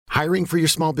Hiring for your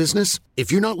small business?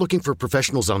 If you're not looking for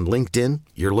professionals on LinkedIn,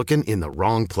 you're looking in the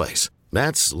wrong place.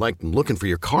 That's like looking for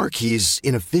your car keys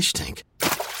in a fish tank.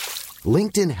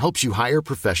 LinkedIn helps you hire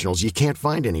professionals you can't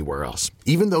find anywhere else,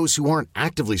 even those who aren't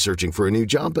actively searching for a new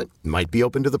job but might be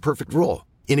open to the perfect role.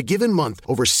 In a given month,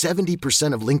 over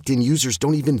 70% of LinkedIn users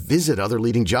don't even visit other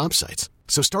leading job sites.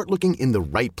 So start looking in the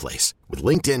right place. With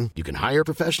LinkedIn, you can hire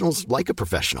professionals like a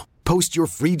professional. Post your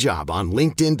free job on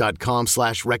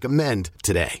linkedin.com/recommend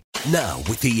today. Now,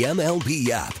 with the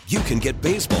MLB app, you can get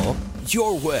baseball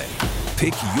your way.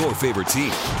 Pick your favorite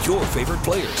team, your favorite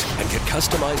players, and get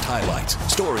customized highlights,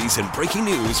 stories, and breaking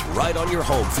news right on your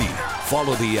home feed.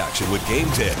 Follow the action with Game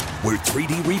Day, where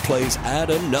 3D replays add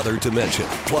another dimension.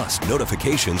 Plus,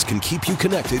 notifications can keep you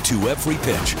connected to every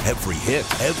pitch, every hit,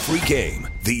 every game.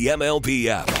 The MLB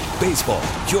app. Baseball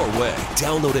your way.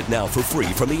 Download it now for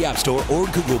free from the App Store or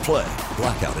Google Play.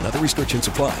 Blackout and other restrictions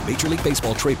apply. Major League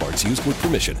Baseball trademarks used with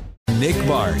permission. Nick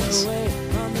Barnes.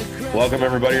 Welcome,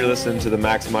 everybody. You're listening to the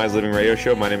Maximize Living Radio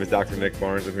Show. My name is Dr. Nick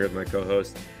Barnes. I'm here with my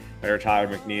co-host, Dr.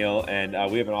 Tyler McNeil, and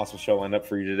we have an awesome show lined up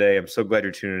for you today. I'm so glad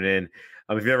you're tuning in.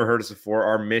 If you've never heard us before,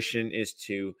 our mission is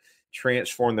to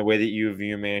transform the way that you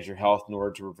view and manage your health in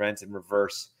order to prevent and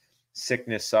reverse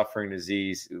sickness, suffering,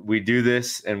 disease. We do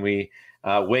this, and we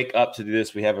wake up to do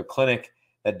this. We have a clinic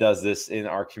that does this in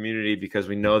our community because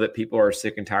we know that people are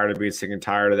sick and tired of being sick and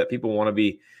tired of that. People want to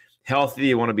be healthy,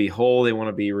 they want to be whole, they want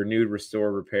to be renewed,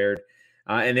 restored, repaired,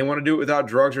 and they want to do it without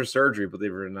drugs or surgery,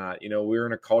 believe it or not. You know, we're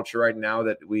in a culture right now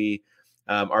that we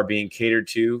are being catered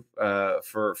to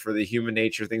for the human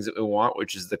nature things that we want,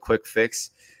 which is the quick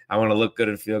fix. I want to look good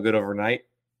and feel good overnight.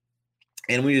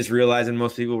 And we just realize, and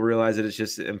most people realize, that it's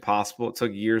just impossible. It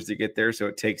took years to get there, so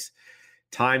it takes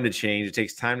time to change. It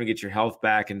takes time to get your health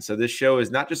back. And so this show is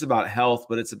not just about health,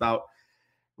 but it's about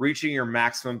reaching your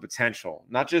maximum potential,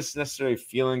 not just necessarily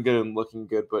feeling good and looking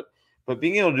good, but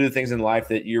being able to do things in life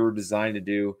that you were designed to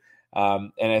do.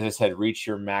 And as I said, reach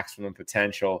your maximum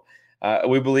potential.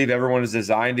 We believe everyone is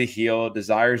designed to heal,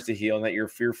 desires to heal, and that you're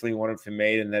fearfully and wonderfully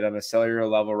made, and that on a cellular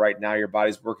level right now, your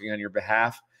body's working on your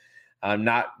behalf,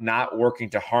 not working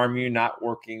to harm you, not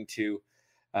working to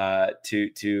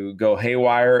go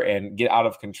haywire and get out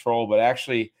of control, but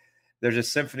actually there's a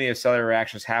symphony of cellular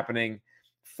reactions happening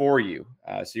for you.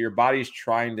 So your body's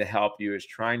trying to help you, is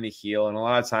trying to heal. And a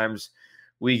lot of times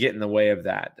we get in the way of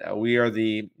that. We are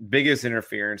the biggest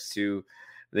interference to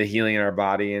the healing in our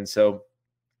body. And so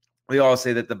we all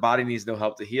say that the body needs no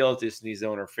help to heal. It just needs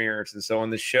no interference. And so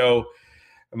on the show,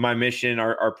 my mission,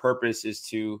 our purpose is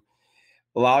to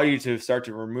allow you to start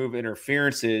to remove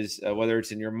interferences, whether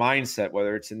it's in your mindset,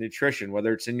 whether it's in nutrition,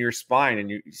 whether it's in your spine,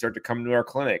 and you start to come to our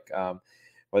clinic,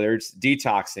 whether it's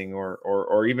detoxing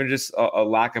or even just a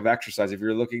lack of exercise. If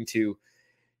you're looking to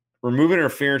remove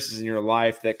interferences in your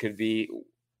life that could be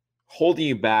holding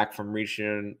you back from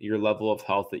reaching your level of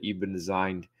health that you've been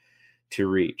designed to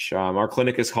reach. Our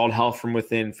clinic is called Health from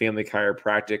Within Family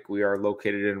Chiropractic. We are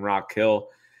located in Rock Hill,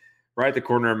 right at the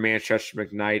corner of Manchester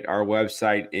McKnight. Our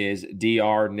website is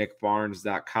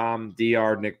drnickbarnes.com,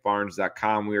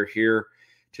 drnickbarnes.com. We are here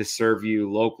to serve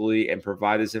you locally and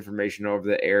provide this information over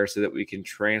the air so that we can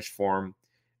transform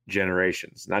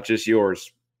generations, not just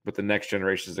yours, but the next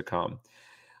generations to come.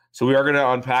 So we are going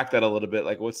to unpack that a little bit,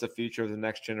 like what's the future of the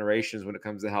next generations when it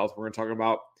comes to health. We're going to talk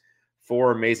about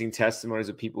 4 amazing testimonies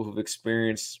of people who've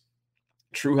experienced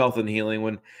true health and healing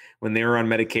when they were on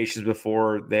medications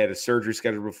before, they had a surgery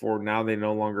scheduled before, now they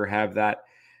no longer have that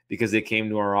because they came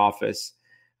to our office.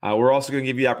 We're also going to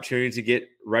give you the opportunity to get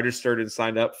registered and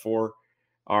signed up for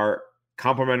our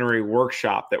complimentary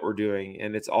workshop that we're doing,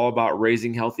 and it's all about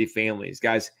raising healthy families.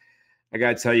 Guys, I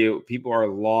got to tell you, people are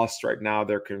lost right now.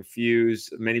 They're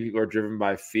confused. Many people are driven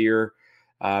by fear.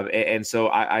 And so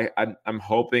I'm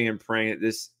hoping and praying that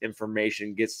this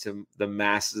information gets to the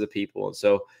masses of people. And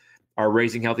so our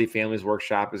Raising Healthy Families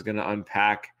workshop is going to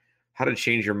unpack how to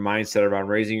change your mindset around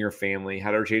raising your family,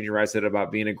 how to change your mindset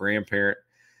about being a grandparent,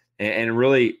 and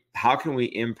really how can we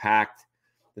impact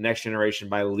the next generation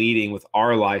by leading with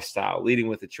our lifestyle, leading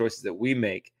with the choices that we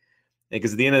make.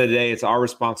 Because at the end of the day, it's our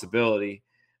responsibility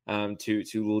to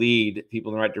lead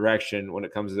people in the right direction when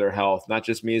it comes to their health. Not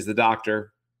just me as the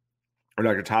doctor or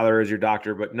Dr. Tyler as your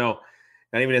doctor, but no,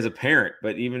 not even as a parent,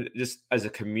 but even just as a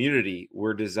community,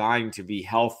 we're designed to be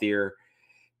healthier,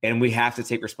 and we have to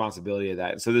take responsibility of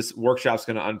that. And so this workshop is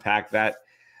going to unpack that.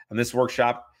 And this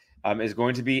workshop is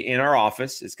going to be in our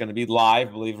office. It's going to be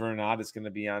live, believe it or not. It's going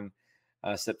to be on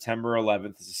September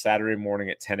 11th. It's a Saturday morning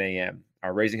at 10 a.m.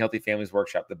 Our Raising Healthy Families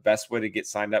workshop. The best way to get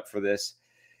signed up for this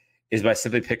is by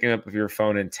simply picking up your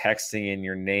phone and texting in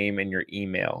your name and your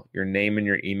email,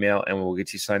 and we'll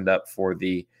get you signed up for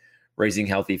the Raising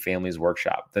Healthy Families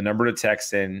Workshop. The number to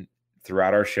text in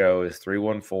throughout our show is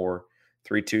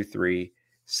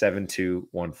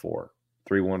 314-323-7214.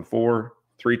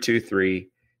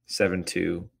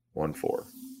 314-323-7214.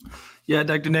 Yeah,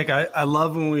 Dr. Nick, I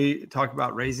love when we talk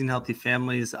about raising healthy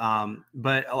families,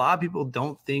 but a lot of people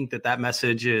don't think that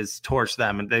message is towards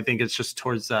them, and they think it's just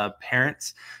towards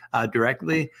parents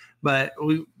directly. But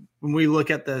when we look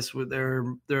at this,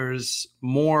 there's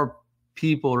more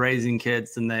people raising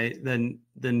kids than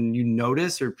you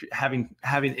notice, or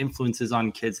having influences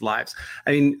on kids' lives.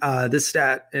 I mean, this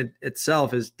stat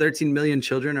itself is 13 million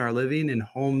children are living in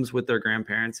homes with their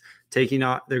grandparents.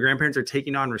 Their grandparents are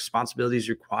taking on responsibilities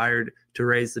required to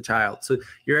raise the child. So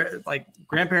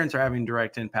grandparents are having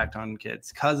direct impact on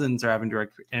kids. Cousins are having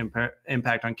direct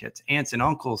impact on kids. Aunts and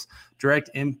uncles,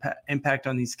 direct impact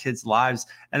on these kids' lives,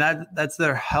 and that's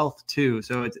their health too.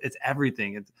 So it's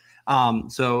everything.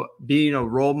 So being a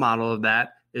role model of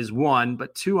that is one,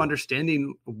 but two,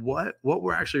 understanding what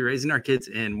we're actually raising our kids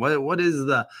in. What is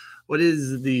the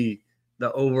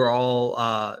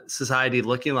overall society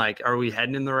looking like? Are we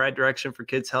heading in the right direction for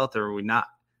kids' health, or are we not?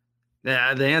 The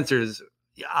answer is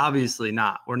obviously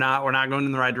not. We're not going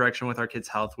in the right direction with our kids'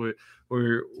 health.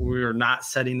 We're not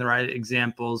setting the right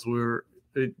examples. We're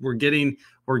getting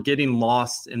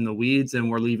lost in the weeds, and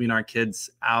we're leaving our kids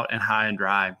out and high and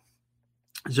dry.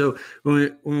 So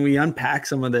when we unpack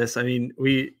some of this, I mean,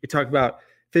 we talk about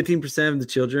 15% of the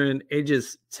children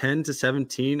ages 10 to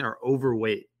 17 are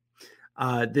overweight.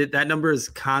 That number is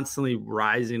constantly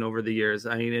rising over the years.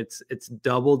 I mean, it's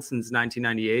doubled since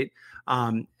 1998,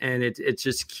 and it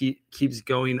just keeps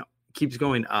going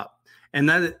up. And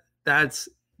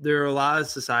there are a lot of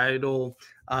societal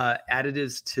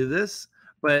additives to this,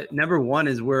 but number one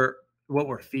is what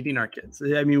we're feeding our kids.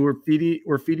 I mean,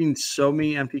 we're feeding so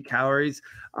many empty calories.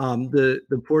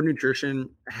 The poor nutrition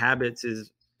habits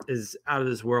is out of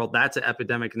this world. That's an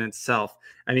epidemic in itself.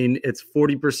 I mean, it's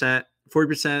 40%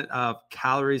 of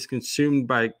calories consumed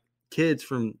by kids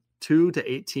from 2 to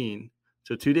 18.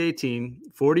 So 2 to 18,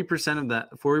 40% of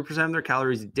their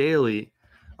calories daily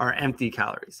are empty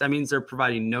calories. That means they're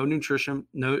providing no nutrition.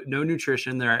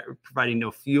 They're providing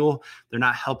no fuel. They're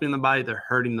not helping the body. They're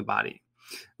hurting the body.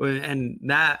 And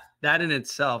that in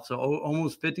itself, so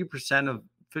almost 50% of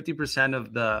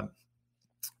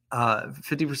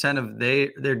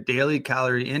their daily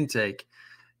calorie intake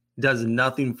does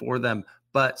nothing for them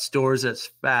but stores as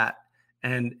fat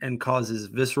and causes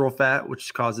visceral fat,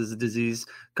 which causes disease,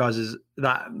 causes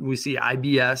that we see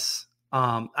IBS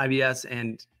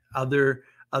and other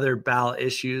bowel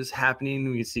issues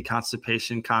happening. We see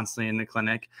constipation constantly in the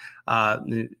clinic.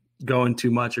 Going too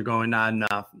much or going not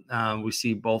enough. We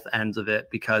see both ends of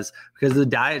it because the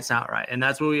diet's not right. And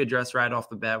that's what we address right off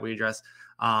the bat. We address,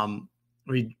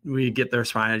 we get their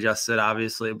spine adjusted,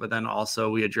 obviously, but then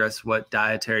also we address what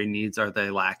dietary needs are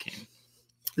they lacking.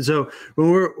 So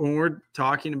when we're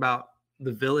talking about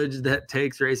the village that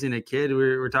takes raising a kid,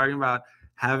 we're talking about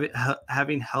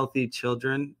having healthy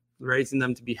children, raising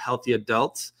them to be healthy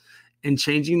adults, and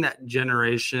changing that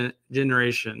generation,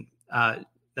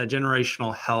 that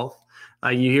generational health.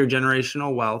 You hear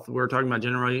generational wealth. We're talking about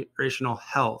generational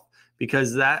health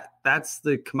because that's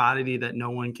the commodity that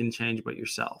no one can change but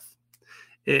yourself.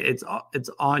 It's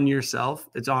on yourself.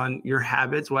 It's on your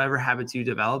habits, whatever habits you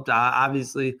developed.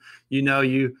 Obviously,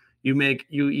 you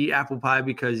eat apple pie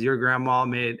because your grandma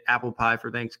made apple pie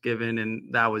for Thanksgiving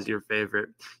and that was your favorite.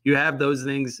 You have those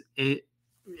things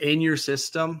in your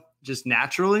system just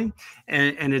naturally,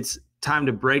 and it's time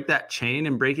to break that chain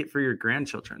and break it for your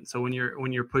grandchildren. So when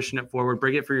you're pushing it forward,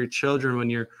 break it for your children. When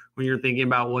you're thinking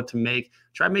about what to make,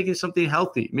 try making something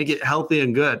healthy, make it healthy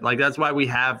and good. Like that's why we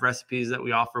have recipes that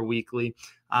we offer weekly,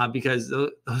 because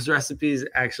those recipes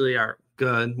actually are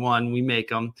good. One, we make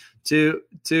them. Two,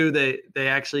 they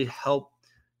actually help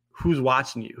who's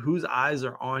watching you, whose eyes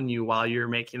are on you while you're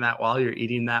making that, while you're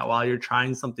eating that, while you're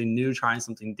trying something new, trying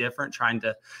something different, trying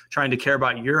to care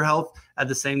about your health at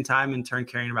the same time, in turn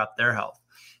caring about their health.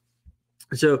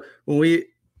 So when we,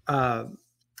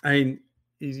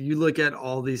 you look at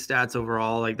all these stats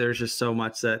overall, like there's just so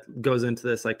much that goes into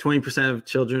this. Like 20% of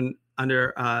children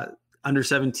under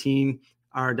 17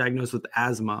 are diagnosed with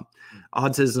asthma,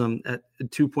 autism at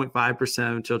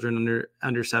 2.5% of children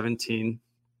under 17.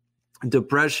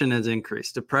 Depression has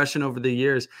increased. Depression over the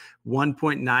years,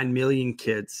 1.9 million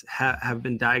kids have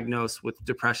been diagnosed with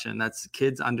depression. That's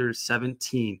kids under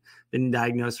 17 been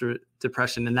diagnosed with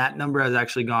depression. And that number has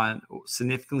actually gone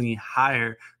significantly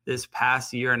higher this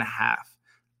past year and a half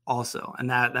also. And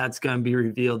that's going to be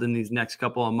revealed in these next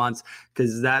couple of months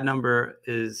because that number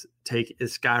is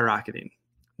skyrocketing.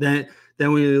 Then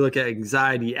we look at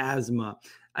anxiety, asthma,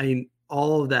 I mean,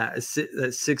 all of that is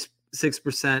that's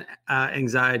 6%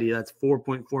 anxiety. That's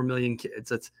 4.4 million kids.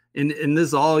 That's in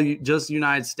this all just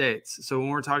United States. So when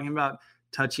we're talking about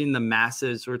touching the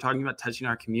masses, we're talking about touching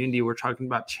our community. We're talking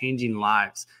about changing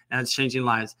lives, and it's changing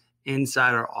lives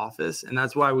inside our office. And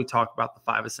that's why we talk about the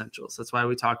 5 essentials. That's why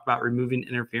we talk about removing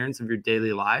interference of your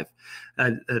daily life.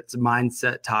 It's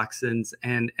mindset, toxins,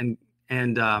 and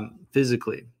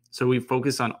physically. So we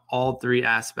focus on all 3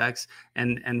 aspects,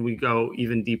 and we go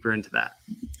even deeper into that.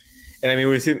 And I mean,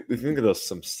 we think of those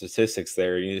some statistics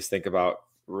there. You just think about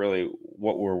really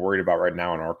what we're worried about right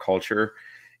now in our culture.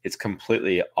 It's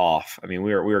completely off. I mean,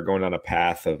 we are going on a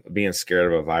path of being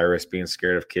scared of a virus, being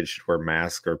scared of kids should wear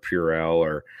masks or Purell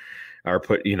or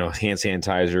put, hand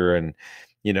sanitizer and,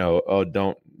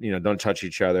 don't touch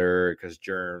each other because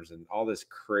germs and all this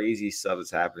crazy stuff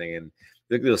that's happening. And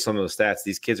look at some of those stats.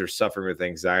 These kids are suffering with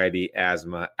anxiety,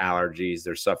 asthma, allergies.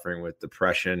 They're suffering with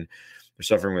depression. They're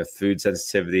suffering with food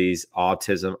sensitivities,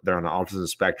 autism. They're on the autism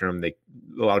spectrum. A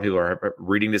lot of people are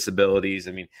reading disabilities.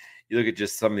 I mean, you look at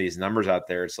just some of these numbers out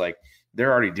there. It's like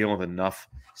they're already dealing with enough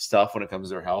stuff when it comes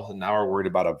to their health, and now we're worried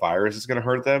about a virus that's going to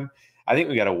hurt them. I think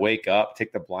we got to wake up,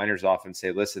 take the blinders off, and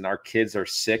say, listen, our kids are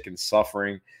sick and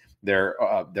suffering. They're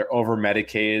over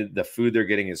medicated. The food they're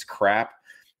getting is crap.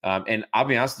 And I'll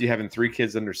be honest with you, having 3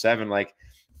 kids under 7, like,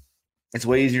 it's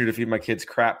way easier to feed my kids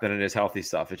crap than it is healthy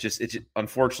stuff. It's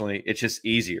unfortunately, it's just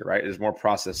easier, right? There's more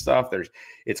processed stuff.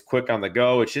 It's quick on the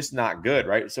go. It's just not good,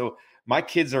 right? So my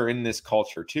kids are in this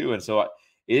culture too. And so it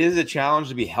is a challenge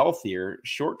to be healthier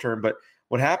short term. But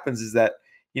what happens is that,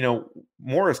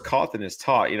 more is caught than is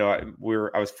taught. I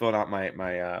was filling out my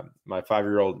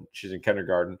 5-year-old, she's in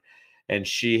kindergarten, and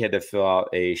she had to fill out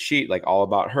a sheet like all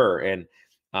about her.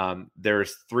 And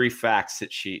there's 3 facts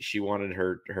that she wanted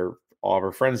all of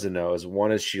her friends to know. Is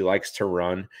one is she likes to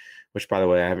run, which, by the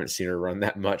way, I haven't seen her run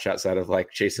that much outside of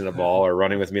like chasing a ball or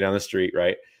running with me down the street,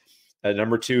 right?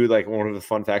 Number 2, like one of the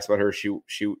fun facts about her,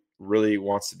 she really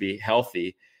wants to be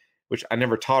healthy, which I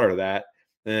never taught her that.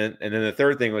 And then the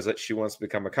 3rd thing was that she wants to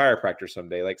become a chiropractor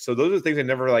someday. Like, so those are things I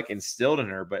never like instilled in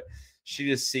her, but she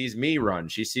just sees me run.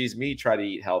 She sees me try to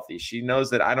eat healthy. She knows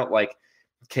that I don't like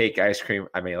cake, ice cream.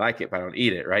 I may like it, but I don't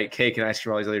eat it, right? Cake and ice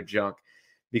cream, all these other junk,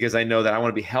 because I know that I want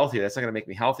to be healthier. That's not going to make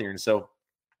me healthier. And so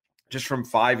just from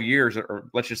 5 years, or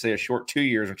let's just say a short 2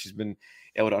 years, when she's been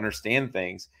able to understand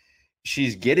things,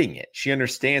 she's getting it. She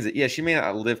understands it. Yeah, she may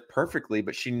not live perfectly,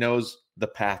 but she knows the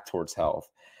path towards health.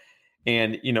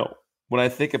 And, when I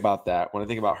think about that, when I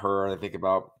think about her, and I think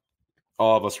about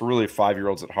all of us really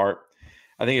 5-year-olds at heart,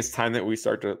 I think it's time that we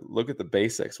start to look at the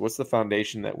basics. What's the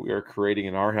foundation that we are creating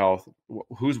in our health?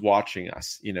 Who's watching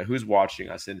us? Who's watching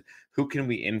us, and who can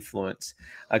we influence?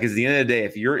 Because at the end of the day,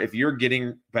 if you're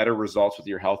getting better results with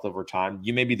your health over time,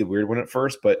 you may be the weird one at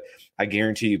first, but I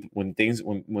guarantee you, when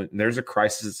there's a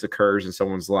crisis that occurs in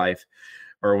someone's life,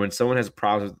 or when someone has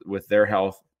problems with their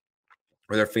health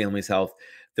or their family's health,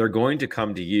 they're going to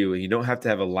come to you, and you don't have to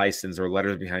have a license or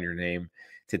letters behind your name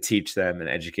to teach them and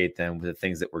educate them with the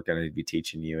things that we're going to be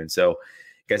teaching you. And so,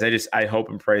 guys, I hope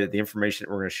and pray that the information that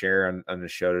we're going to share on the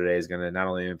show today is going to not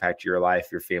only impact your life,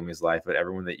 your family's life, but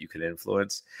everyone that you can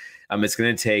influence. It's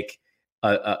going to take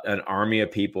an army of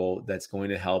people that's going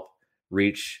to help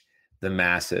reach the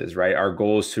masses, right? Our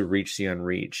goal is to reach the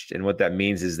unreached. And what that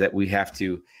means is that we have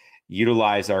to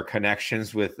utilize our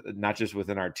connections with not just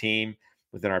within our team,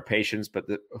 within our patients, but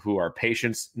who our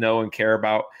patients know and care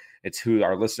about. It's who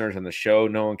our listeners on the show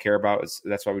know and care about.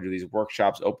 That's why we do these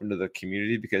workshops open to the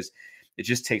community, because it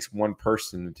just takes one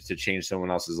person to change someone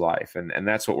else's life. And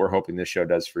that's what we're hoping this show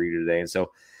does for you today. And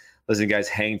so, listen, guys,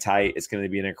 hang tight. It's going to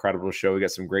be an incredible show. We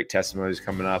got some great testimonies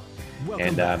coming up.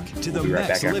 Welcome back to the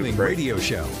Max Living Radio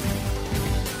Show.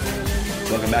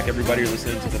 Welcome back, everybody. You're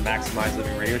listening to the Maximize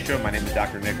Living Radio Show. My name is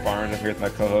Dr. Nick Barnes. I'm here with my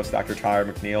co-host, Dr.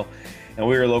 Tyler McNeil. And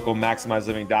we are local Maximize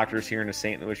Living doctors here in the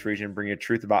St. Louis region, bringing you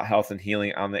truth about health and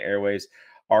healing on the airways.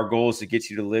 Our goal is to get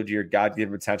you to live to your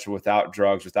God-given potential without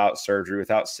drugs, without surgery,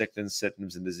 without sickness,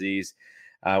 symptoms, and disease.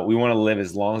 We want to live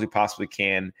as long as we possibly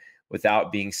can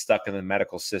without being stuck in the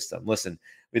medical system. Listen,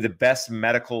 we have the best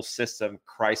medical system,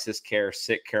 crisis care,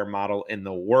 sick care model in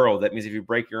the world. That means if you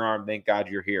break your arm, thank God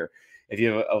you're here. If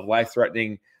you have a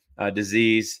life-threatening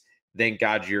disease, thank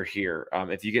God you're here.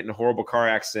 If you get in a horrible car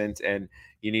accident and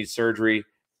you need surgery,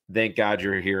 thank God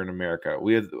you're here in America.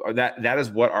 We have that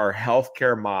is what our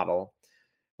healthcare model,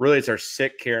 really, it's our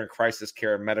sick care and crisis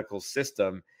care medical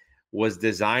system was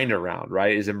designed around,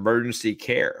 right? Is emergency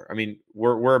care. I mean,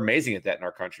 we're amazing at that in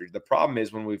our country. The problem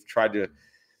is when we've tried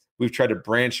to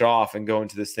branch off and go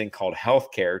into this thing called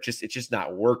healthcare, it's just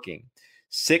not working.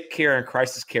 Sick care and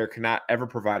crisis care cannot ever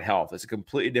provide health. It's a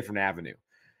completely different avenue.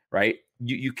 right?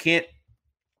 You can't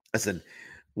listen.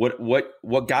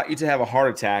 What got you to have a heart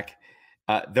attack?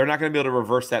 They're not going to be able to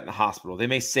reverse that in the hospital. They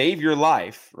may save your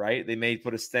life, right? They may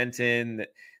put a stent in.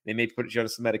 They may put you on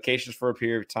some medications for a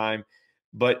period of time,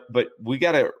 but we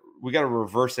gotta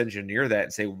reverse engineer that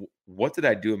and say, what did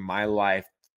I do in my life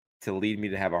to lead me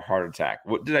to have a heart attack?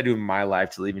 What did I do in my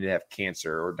life to lead me to have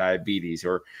cancer or diabetes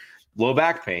or low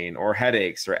back pain or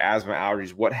headaches or asthma,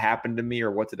 allergies? What happened to me,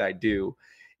 or what did I do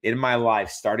in my life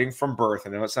starting from birth? I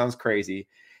know it sounds crazy,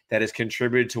 that has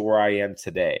contributed to where I am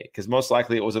today. Because most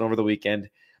likely it wasn't over the weekend.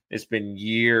 It's been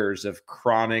years of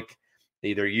chronic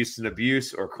either use and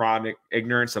abuse or chronic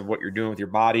ignorance of what you're doing with your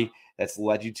body that's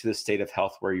led you to the state of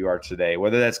health where you are today,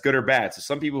 whether that's good or bad. So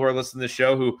some people who are listening to the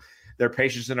show who they're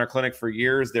patients in our clinic for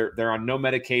years, they're on no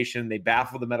medication, they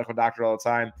baffle the medical doctor all the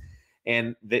time,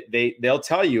 and they'll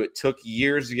tell you it took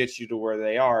years to get you to where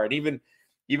they are. And even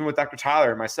with Dr. Tyler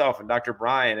and myself and Dr.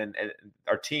 Brian and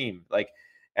our team, like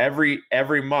every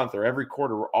month or every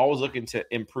quarter, we're always looking to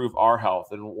improve our health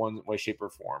in one way, shape, or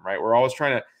form, right? We're always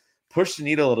trying to push the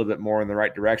needle a little bit more in the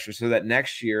right direction so that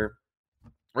next year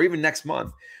or even next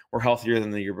month, we're healthier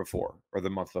than the year before or the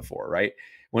month before, right?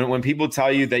 When people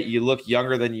tell you that you look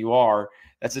younger than you are,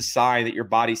 that's a sign that your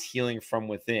body's healing from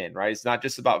within, right? It's not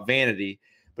just about vanity,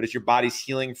 but it's your body's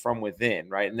healing from within,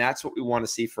 right? And that's what we want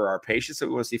to see for our patients, that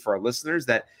we want to see for our listeners,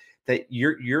 that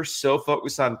you're so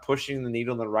focused on pushing the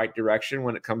needle in the right direction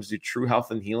when it comes to true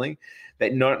health and healing,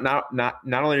 that not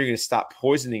only are you going to stop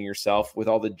poisoning yourself with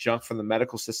all the junk from the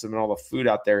medical system and all the food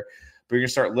out there, but you're going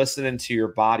to start listening to your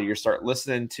body. You start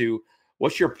listening to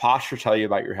what's your posture tell you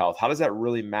about your health. How does that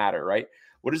really matter, right?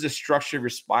 What does the structure of your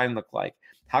spine look like?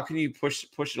 How can you push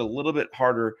it a little bit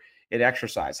harder in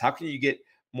exercise? How can you get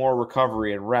more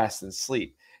recovery and rest and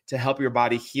sleep to help your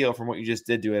body heal from what you just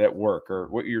did to it at work, or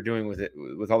what you're doing with it,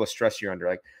 with all the stress you're under?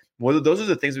 Like, well, those are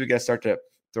the things we got to start to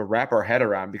wrap our head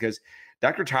around, because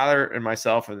Dr. Tyler and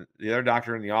myself and the other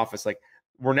doctor in the office, like,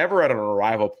 we're never at an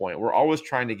arrival point. We're always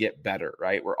trying to get better,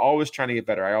 right? We're always trying to get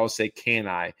better. I always say, can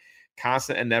I?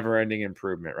 Constant and never-ending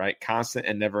improvement, right? Constant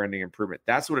and never-ending improvement.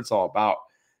 That's what it's all about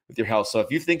with your health. So if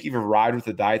you think you've arrived with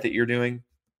the diet that you're doing,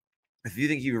 if you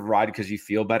think you've arrived because you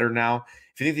feel better now,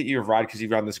 if you think that you've arrived because you've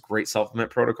run this great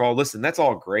supplement protocol, listen, that's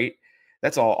all great.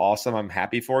 That's all awesome. I'm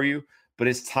happy for you. But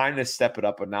it's time to step it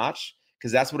up a notch,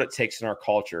 because that's what it takes in our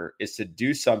culture, is to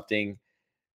do something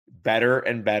better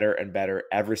and better and better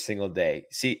every single day.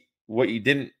 See, what you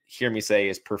didn't hear me say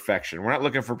is perfection. We're not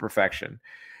looking for perfection.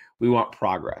 We want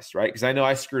progress, right? Because I know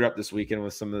I screwed up this weekend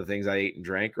with some of the things I ate and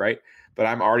drank, right? But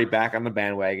I'm already back on the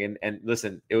bandwagon. And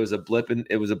listen, it was a blip in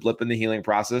the healing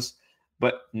process.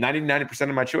 But 99%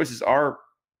 of my choices are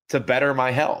to better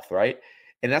my health, right?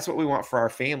 And that's what we want for our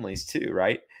families too,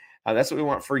 right? That's what we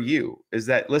want for you, is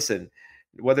that, listen,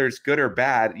 whether it's good or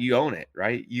bad, you own it,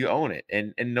 right? You own it.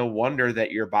 And no wonder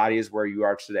that your body is where you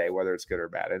are today, whether it's good or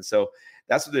bad. And so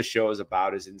that's what this show is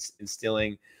about, is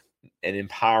instilling and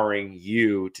empowering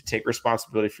you to take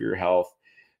responsibility for your health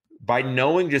by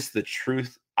knowing just the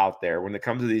truth out there when it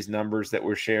comes to these numbers that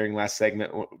we're sharing last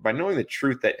segment, by knowing the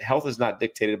truth that health is not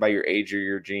dictated by your age or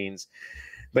your genes,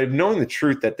 but knowing the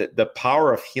truth that the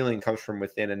power of healing comes from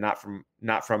within and not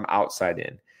from outside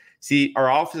in. See, our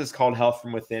office is called Health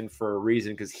from Within for a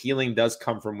reason, because healing does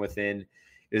come from within.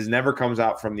 It never comes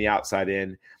out from the outside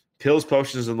in. Pills,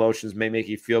 potions, and lotions may make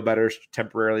you feel better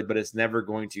temporarily, but it's never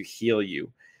going to heal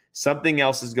you. Something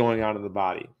else is going on in the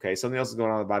body, okay? Something else is going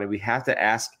on in the body. We have to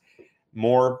ask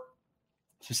more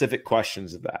specific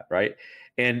questions of that, right?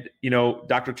 And,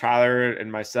 Dr. Tyler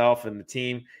and myself and the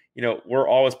team, we're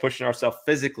always pushing ourselves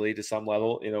physically to some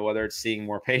level, whether it's seeing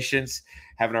more patients,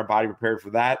 having our body prepared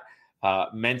for that,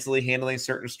 mentally handling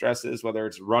certain stresses, whether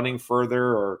it's running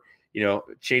further or,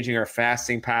 changing our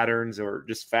fasting patterns or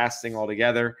just fasting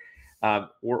altogether.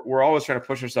 We're always trying to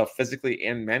push ourselves physically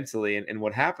and mentally. And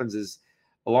what happens is,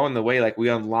 along the way, like, we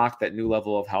unlock that new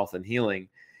level of health and healing.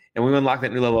 And when we unlock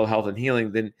that new level of health and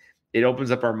healing, then it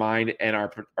opens up our mind and our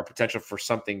potential for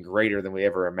something greater than we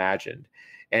ever imagined.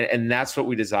 And that's what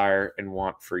we desire and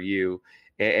want for you.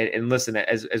 And listen,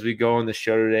 as we go on the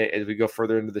show today, as we go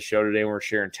further into the show today, we're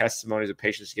sharing testimonies of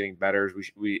patients getting better.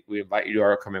 We invite you to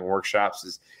our upcoming workshops,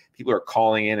 as people are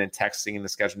calling in and texting in to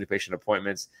schedule new patient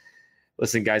appointments.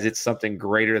 Listen, guys, it's something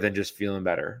greater than just feeling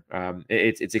better.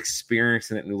 It's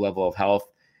experiencing that new level of health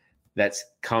that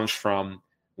comes from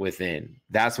within.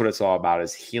 That's what it's all about,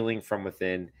 is healing from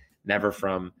within, never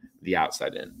from the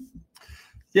outside in.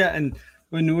 Yeah, and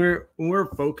when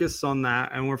we're focused on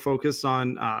that, and we're focused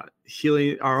on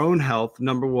healing our own health,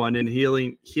 number one, and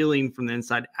healing from the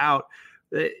inside out,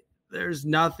 there's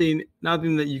nothing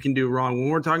that you can do wrong. When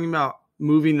we're talking about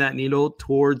moving that needle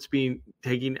towards being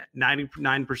taking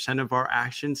 99% of our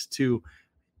actions to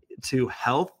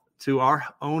health, to our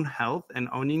own health, and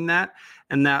owning that.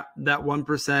 And that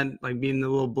 1%, like being the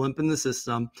little blimp in the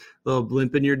system, a little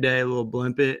blimp in your day, a little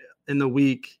blimp in the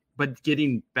week, but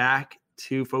getting back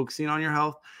to focusing on your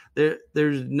health,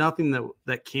 there's nothing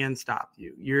that can stop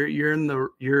you. You're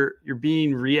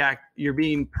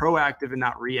being proactive and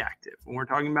not reactive. When we're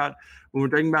talking about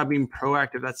being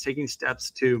proactive, that's taking steps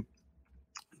to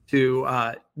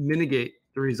mitigate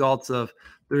the results of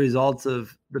the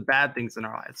bad things in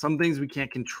our life. Some things we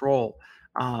can't control,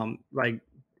 like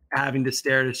having to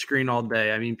stare at a screen all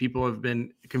day. I mean, people have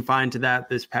been confined to that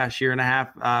this past year and a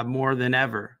half, more than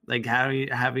ever. Like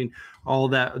having all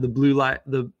that, the blue light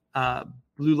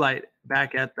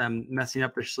back at them, messing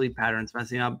up their sleep patterns,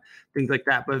 messing up things like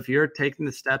that. But if you're taking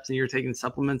the steps and you're taking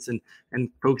supplements and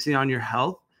focusing on your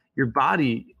health, your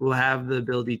body will have the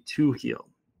ability to heal.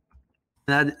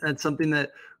 That's something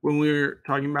that when we're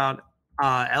talking about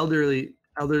elderly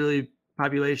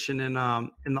population in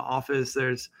the office,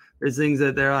 there's things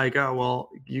that they're like, oh, well,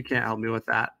 you can't help me with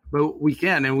that, but we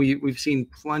can. And we've seen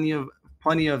plenty of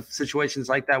situations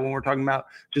like that when we're talking about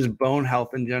just bone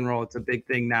health in general. It's a big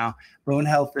thing now. Bone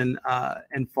health and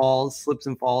falls, slips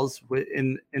and falls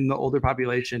in the older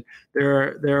population.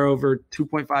 There are over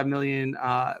 2.5 million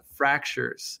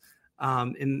fractures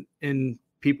in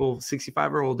people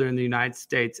 65 or older in the United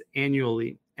States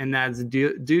annually, and that's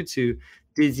due to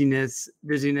dizziness,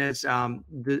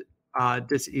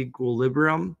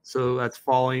 disequilibrium. So that's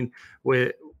falling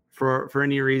for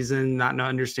any reason, not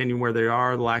understanding where they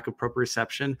are, the lack of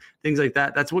proprioception, things like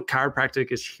that. That's what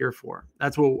chiropractic is here for.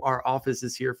 That's what our office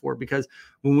is here for, because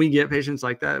when we get patients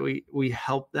like that, we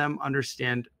help them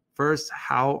understand first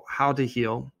how to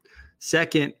heal.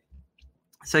 Second,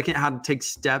 how to take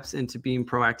steps into being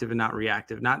proactive and not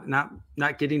reactive, not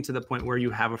getting to the point where you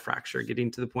have a fracture,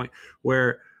 getting to the point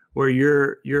where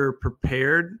you're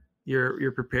prepared.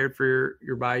 You're prepared for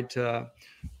your body to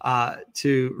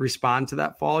respond to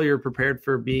that fall. You're prepared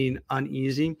for being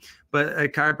uneasy. But a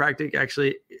chiropractic,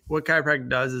 actually, what chiropractic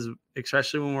does is,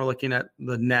 especially when we're looking at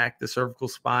the neck, the cervical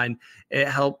spine, it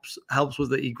helps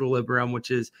with the equilibrium, which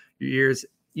is your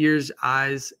ears,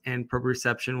 eyes, and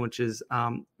proprioception, which is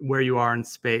where you are in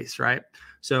space, right?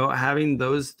 So having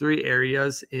those three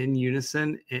areas in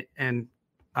unison and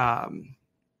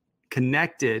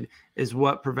connected is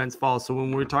what prevents falls. So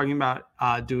when we're talking about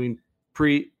doing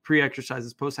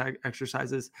pre-exercises,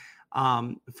 post-exercises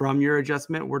from your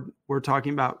adjustment, we're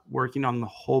talking about working on the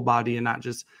whole body and not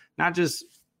just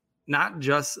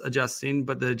adjusting,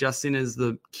 but the adjusting is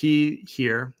the key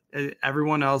here.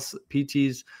 Everyone else,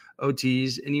 PTs,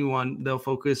 OTs, anyone, they'll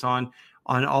focus on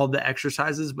all the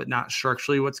exercises, but not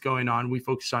structurally what's going on. We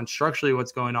focus on structurally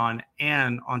what's going on,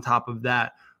 and on top of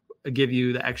that, give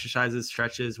you the exercises,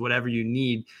 stretches, whatever you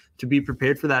need to be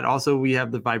prepared for that. Also, we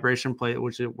have the vibration plate,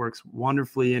 which it works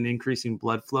wonderfully in increasing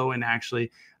blood flow and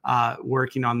actually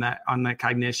working on that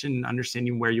cognition and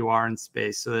understanding where you are in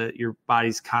space, so that your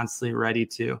body's constantly ready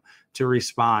to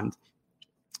respond.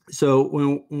 So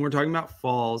when we're talking about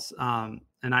falls, and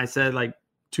I said like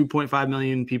 2.5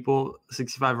 million people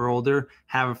 65 or older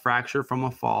have a fracture from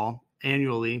a fall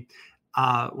annually.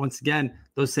 Once again,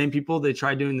 those same people, they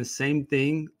try doing the same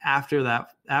thing after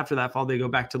that fall. They go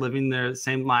back to living their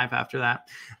same life after that.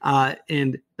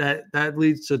 And that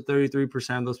leads to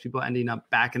 33% of those people ending up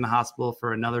back in the hospital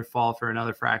for another fall, for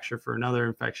another fracture, for another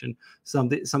infection,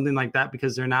 something like that,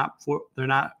 because they're not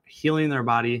healing their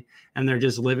body, and they're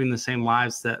just living the same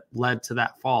lives that led to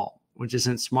that fall, which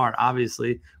isn't smart.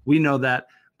 Obviously, we know that,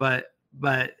 but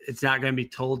it's not going to be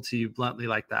told to you bluntly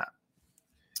like that.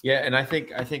 Yeah, and I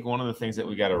think one of the things that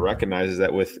we got to recognize is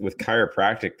that with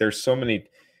chiropractic, there's so many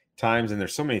times and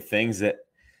there's so many things that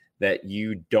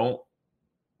you don't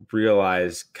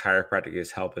realize chiropractic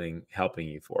is helping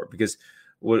you for. Because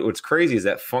what's crazy is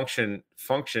that function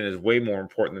is way more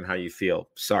important than how you feel.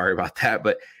 Sorry about that,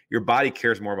 but your body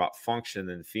cares more about function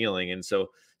than feeling. And so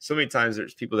many times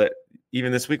there's people that,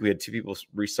 even this week we had 2 people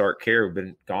restart care who've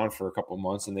been gone for a couple of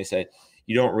months, and they say,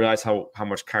 you don't realize how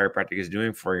much chiropractic is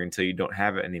doing for you until you don't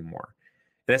have it anymore.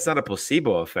 And that's not a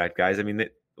placebo effect, guys. I mean,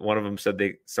 one of them said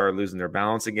they started losing their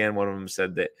balance again. One of them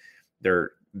said that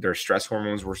their stress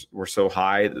hormones were so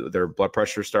high, their blood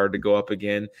pressure started to go up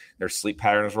again. Their sleep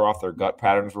patterns were off. Their gut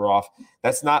patterns were off.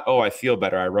 That's not, oh, I feel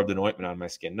better, I rubbed an ointment on my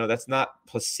skin. No, that's not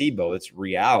placebo. It's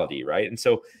reality, right? And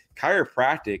so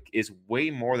chiropractic is way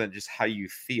more than just how you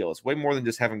feel. It's way more than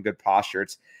just having good posture.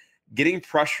 It's getting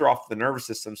pressure off the nervous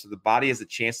system so the body has a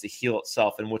chance to heal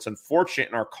itself. And what's unfortunate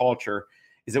in our culture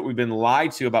is that we've been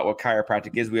lied to about what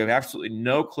chiropractic is. We have absolutely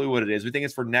no clue what it is. We think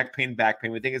it's for neck pain, back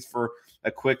pain. We think it's for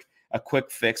a quick a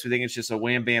quick fix. We think it's just a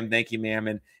wham, bam, thank you, ma'am,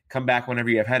 and come back whenever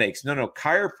you have headaches. No,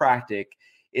 chiropractic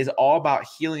is all about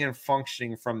healing and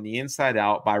functioning from the inside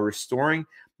out by restoring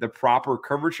the proper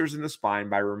curvatures in the spine,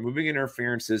 by removing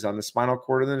interferences on the spinal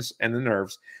cord and the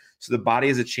nerves, so the body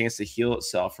has a chance to heal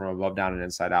itself from above, down, and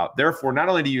inside out. Therefore, not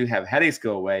only do you have headaches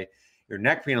go away, your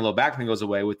neck pain and low back pain goes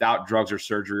away without drugs or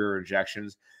surgery or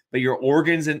injections, but your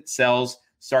organs and cells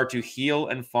start to heal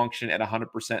and function at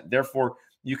 100%. Therefore,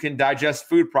 you can digest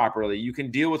food properly. You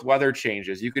can deal with weather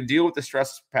changes. You can deal with the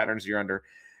stress patterns you're under.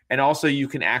 And also, you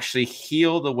can actually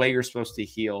heal the way you're supposed to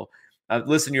heal.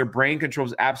 Listen, your brain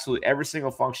controls absolutely every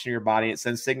single function of your body. It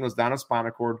sends signals down a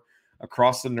spinal cord,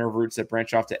 across the nerve roots that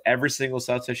branch off to every single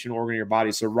cell, tissue, and organ in your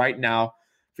body. So right now,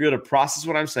 for you to process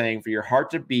what I'm saying, for your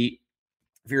heart to beat,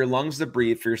 for your lungs to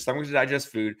breathe, for your stomach to digest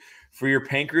food, for your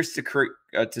pancreas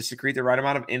to secrete the right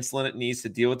amount of insulin it needs to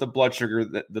deal with the blood sugar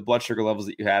levels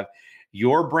that you have,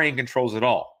 your brain controls it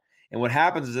all. And what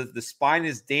happens is if the spine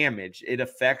is damaged, it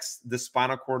affects the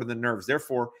spinal cord and the nerves.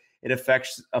 Therefore, it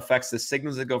affects the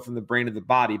signals that go from the brain to the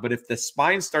body. But if the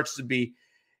spine starts to be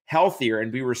healthier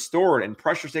and be restored and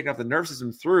pressure taken off the nerve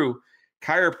system through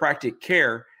chiropractic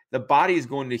care, the body is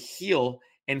going to heal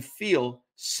and feel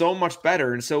so much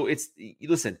better. And so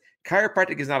listen,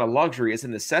 chiropractic is not a luxury, it's a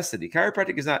necessity.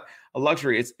 Chiropractic is not a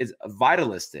luxury, it's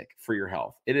vitalistic for your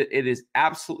health. It is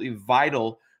absolutely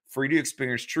vital for you to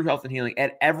experience true health and healing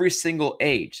at every single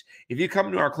age. If you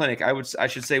come to our clinic, I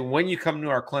should say when you come to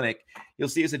our clinic, you'll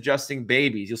see us adjusting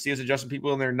babies, you'll see us adjusting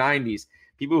people in their 90s,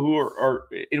 people who are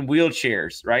in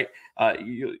wheelchairs, right?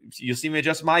 You'll see me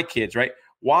adjust my kids, right?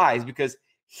 Why? Is because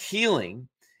healing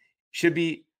should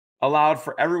be allowed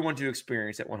for everyone to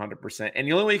experience at 100%. And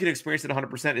the only way you can experience it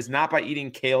 100% is not by eating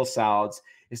kale salads.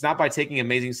 It's not by taking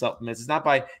amazing supplements. It's not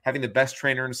by having the best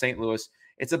trainer in St. Louis.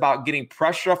 It's about getting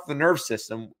pressure off the nerve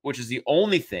system, which is the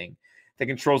only thing that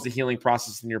controls the healing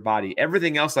process in your body.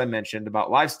 Everything else I mentioned about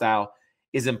lifestyle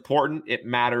is important. It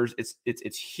matters.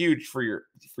 It's huge for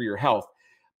your health.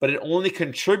 But it only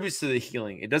contributes to the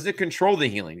healing. It doesn't control the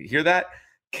healing. You hear that?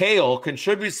 Kale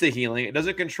contributes to healing. It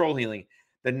doesn't control healing.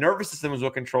 The nervous system is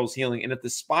what controls healing. And if the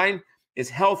spine is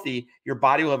healthy, your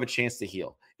body will have a chance to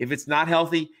heal. If it's not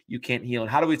healthy, you can't heal. And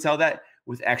how do we tell that?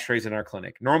 With x-rays in our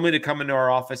clinic. Normally to come into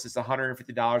our office, it's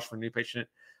 $150 for a new patient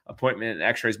appointment and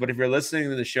x-rays. But if you're listening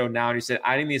to the show now and you said,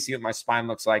 I need to see what my spine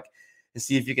looks like and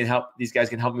see if you can help, these guys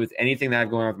can help me with anything that I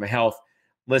have going on with my health.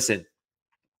 Listen,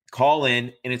 call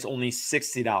in and it's only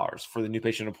 $60 for the new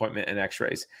patient appointment and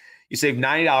x-rays. You save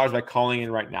 $90 by calling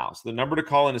in right now. So the number to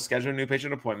call in to schedule a new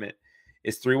patient appointment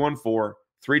is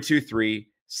 314-323-7214.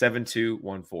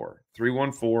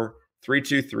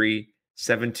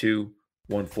 314-323-7214.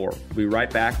 We'll be right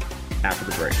back after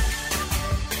the break.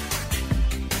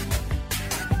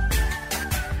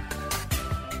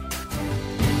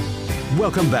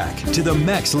 Welcome back to the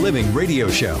Max Living Radio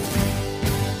Show.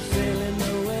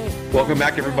 Welcome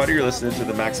back, everybody. You're listening to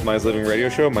the Maximize Living Radio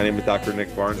Show. My name is Dr.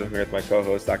 Nick Barnes. I'm here with my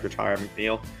co-host, Dr. Tyler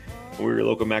McNeil. We're your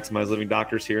local Maximize Living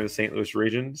doctors here in the St. Louis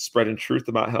region, spreading truth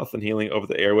about health and healing over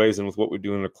the airwaves and with what we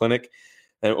do in the clinic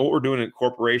and what we're doing in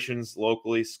corporations,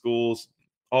 locally, schools,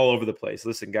 all over the place.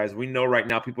 Listen, guys, we know right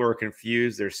now people are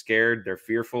confused, they're scared, they're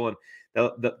fearful. And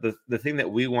the thing that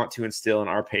we want to instill in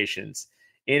our patients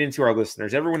and into our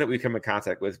listeners, everyone that we come in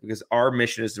contact with, because our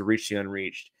mission is to reach the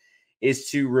unreached, is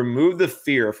to remove the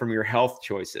fear from your health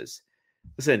choices.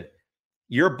 Listen,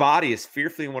 your body is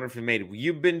fearfully and wonderfully made.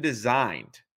 You've been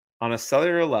designed on a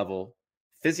cellular level,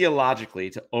 physiologically,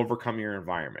 to overcome your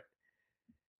environment.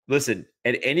 Listen,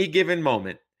 at any given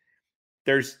moment,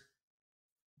 there's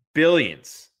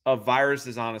billions of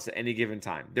viruses on us at any given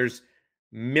time. There's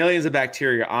millions of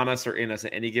bacteria on us or in us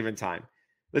at any given time.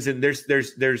 Listen,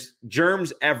 there's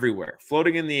germs everywhere,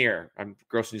 floating in the air. I'm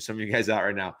grossing some of you guys out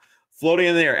right now. Floating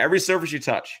in the air, every surface you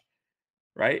touch,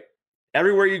 right?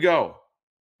 Everywhere you go,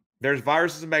 there's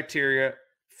viruses and bacteria,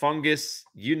 fungus,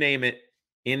 you name it,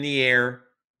 in the air,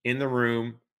 in the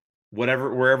room,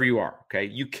 whatever, wherever you are, okay?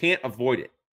 You can't avoid it,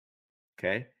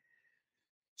 okay?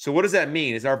 So what does that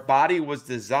mean? Is our body was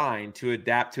designed to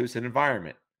adapt to its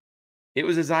environment. It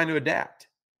was designed to adapt.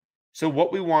 So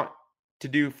what we want to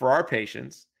do for our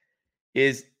patients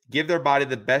is give their body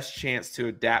the best chance to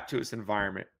adapt to its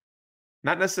environment.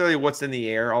 Not necessarily what's in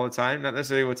the air all the time, not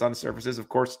necessarily what's on the surfaces. Of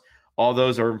course, all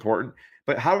those are important.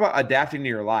 But how about adapting to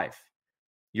your life,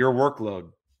 your workload,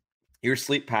 your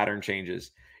sleep pattern changes,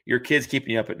 your kids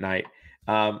keeping you up at night,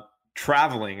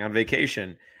 traveling on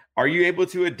vacation? Are you able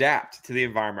to adapt to the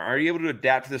environment? Are you able to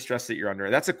adapt to the stress that you're under?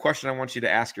 That's a question I want you to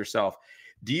ask yourself.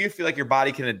 Do you feel like your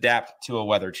body can adapt to a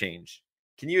weather change?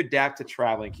 Can you adapt to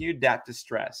traveling? Can you adapt to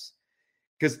stress?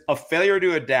 Because a failure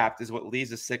to adapt is what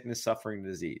leads to sickness, suffering, and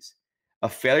disease. A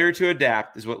failure to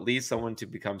adapt is what leads someone to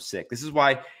become sick. This is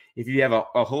why if you have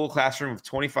a whole classroom of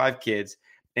 25 kids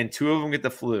and 2 of them get the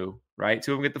flu, right?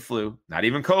 2 of them get the flu, not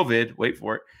even COVID, wait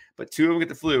for it, but 2 of them get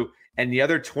the flu and the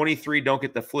other 23 don't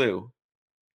get the flu.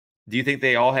 Do you think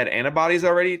they all had antibodies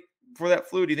already for that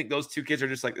flu? Do you think those 2 kids are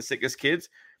just like the sickest kids?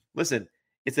 Listen,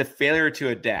 it's a failure to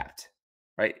adapt,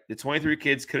 right? The 23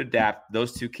 kids could adapt.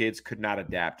 Those 2 kids could not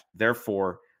adapt.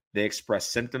 Therefore, they express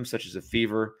symptoms such as a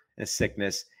fever and a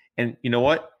sickness. And you know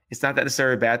what? It's not that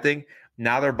necessarily a bad thing.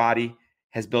 Now their body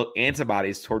has built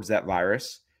antibodies towards that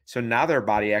virus. So now their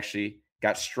body actually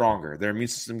got stronger. Their immune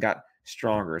system got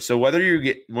stronger. So whether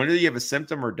you have a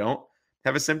symptom or don't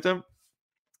have a symptom,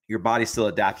 your body's still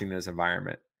adapting to this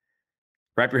environment.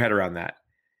 Wrap your head around that.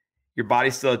 Your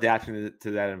body's still adapting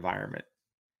to that environment.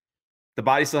 The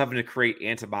body's still having to create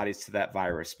antibodies to that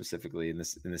virus specifically in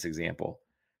this example,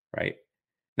 right?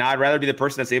 Now, I'd rather be the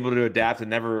person that's able to adapt and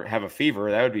never have a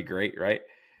fever. That would be great, right?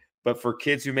 But for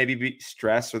kids who maybe be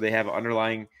stressed or they have an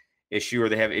underlying issue or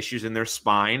they have issues in their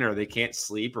spine or they can't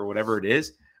sleep or whatever it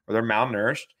is, or they're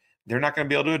malnourished, they're not going to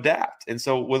be able to adapt. And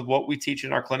so with what we teach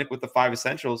in our clinic with the 5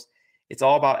 essentials, it's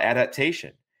all about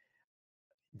adaptation.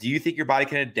 Do you think your body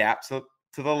can adapt to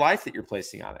the life that you're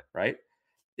placing on it, right?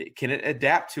 Can it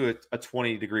adapt to a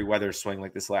 20-degree weather swing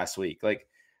like this last week? Like,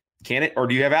 can it, or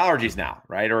do you have allergies now,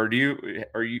 right? Or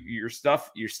your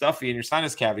stuffy in your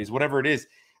sinus cavities, whatever it is,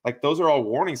 like those are all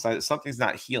warning signs that something's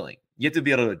not healing. You have to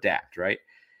be able to adapt, right?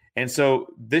 And so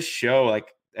this show,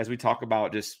 like as we talk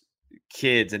about just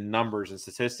kids and numbers and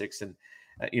statistics, and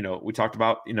we talked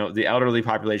about the elderly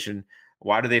population.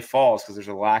 Why do they fall? Because there's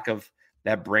a lack of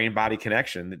that brain-body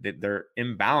connection. They're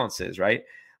imbalances, right?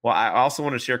 Well, I also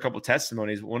want to share a couple of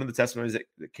testimonies. One of the testimonies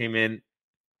that came in,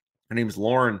 her name is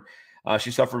Lauren.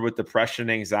 She suffered with depression,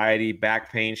 anxiety,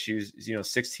 back pain. She was,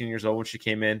 16 years old when she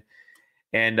came in.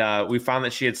 And we found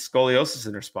that she had scoliosis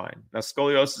in her spine. Now,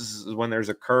 scoliosis is when there's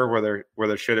a curve where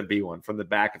there shouldn't be one. From the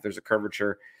back, if there's a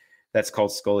curvature, that's called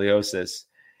scoliosis.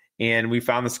 And we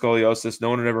found the scoliosis. No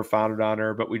one had ever found it on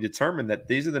her, but we determined that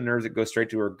these are the nerves that go straight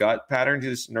to her gut pattern,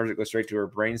 these nerves that go straight to her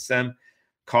brainstem,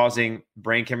 causing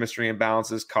brain chemistry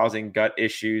imbalances, causing gut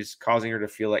issues, causing her to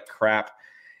feel like crap.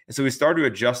 And so we started to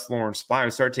adjust Lauren's spine.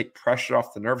 We started to take pressure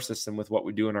off the nervous system with what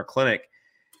we do in our clinic.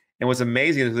 And what's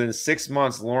amazing is within 6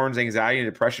 months, Lauren's anxiety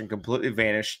and depression completely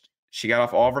vanished. She got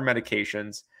off all of her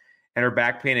medications, and her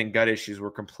back pain and gut issues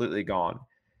were completely gone.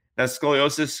 Now,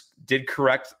 scoliosis did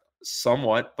correct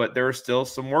somewhat, but there was still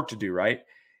some work to do, right?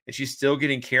 And she's still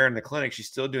getting care in the clinic. She's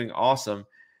still doing awesome,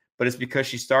 but it's because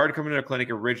she started coming to the clinic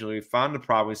originally. We found the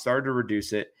problem. We started to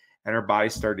reduce it, and her body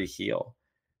started to heal.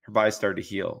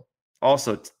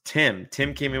 Also, Tim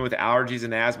came in with allergies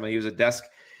and asthma. He was a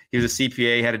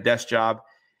CPA, had a desk job.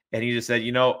 And he just said,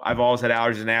 I've always had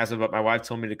allergies and asthma, but my wife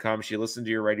told me to come. She listened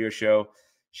to your radio show.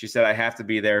 She said, I have to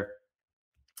be there.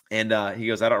 And he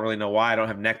goes, I don't really know why. I don't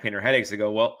have neck pain or headaches. I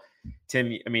go, well,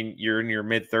 Tim, I mean, you're in your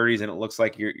mid-30s, and it looks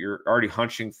like you're already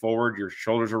hunching forward. Your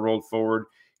shoulders are rolled forward.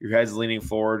 Your head's leaning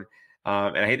forward.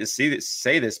 And I hate to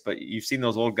say this, but you've seen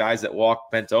those old guys that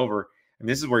walk bent over. I mean,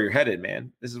 this is where you're headed,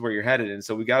 man. This is where you're headed. And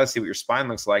so we got to see what your spine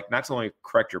looks like, not to only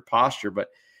correct your posture, but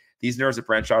these nerves that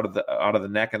branch out of the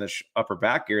neck and the upper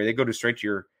back area, they go straight to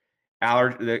your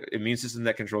the immune system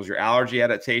that controls your allergy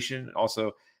adaptation.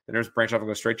 Also, the nerves branch off and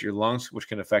go straight to your lungs, which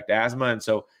can affect asthma. And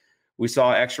so we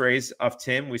saw x-rays of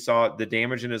Tim. We saw the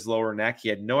damage in his lower neck. He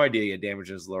had no idea he had damage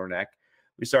in his lower neck.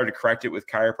 We started to correct it with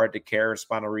chiropractic care and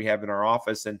spinal rehab in our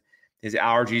office, and his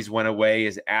allergies went away.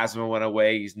 His asthma went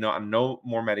away. He's on no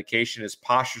more medication. His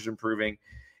posture's improving,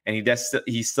 and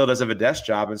he still does have a desk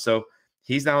job. And so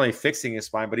he's not only fixing his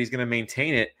spine, but he's going to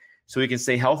maintain it so he can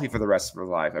stay healthy for the rest of his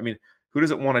life. I mean, who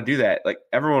doesn't want to do that? Like,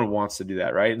 everyone wants to do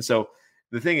that, right? And so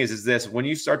the thing is this: when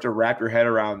you start to wrap your head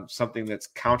around something that's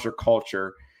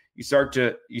counterculture,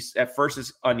 at first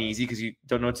it's uneasy because you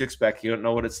don't know what to expect. You don't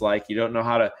know what it's like. You don't know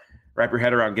how to wrap your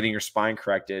head around getting your spine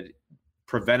corrected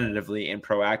preventatively and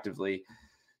proactively.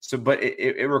 So, but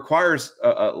it requires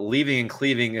a leaving and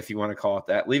cleaving, if you want to call it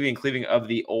that, leaving and cleaving of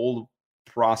the old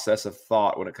process of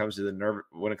thought when it comes to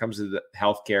the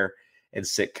healthcare and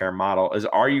sick care model.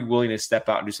 Are you willing to step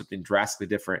out and do something drastically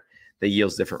different that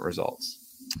yields different results?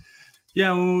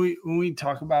 Yeah, when we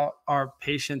talk about our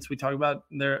patients, we talk about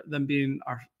them being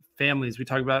our families. We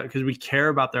talk about it because we care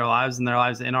about their lives and their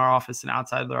lives in our office and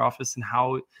outside of their office, and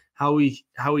how we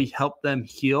help them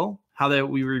heal, how that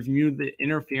we review the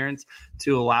interference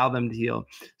to allow them to heal.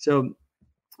 So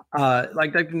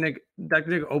like Dr. Nick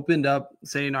opened up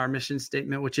saying our mission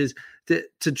statement, which is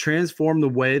to transform the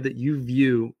way that you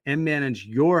view and manage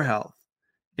your health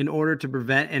in order to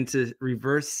prevent and to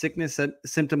reverse sickness,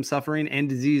 symptom, suffering, and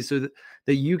disease so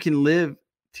that you can live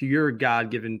to your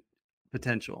God-given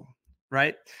potential,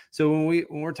 right? So when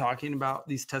we're talking about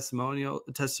these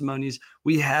testimonies,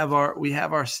 we have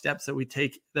our steps that we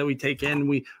take in.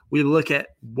 We look at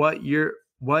where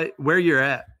you're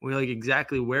at. We like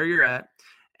exactly where you're at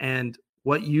and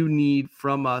what you need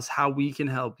from us, how we can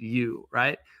help you,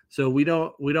 right? So we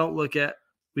don't look at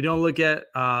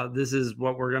this is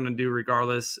what we're going to do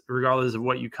regardless of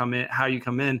what you come in, how you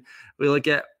come in. We look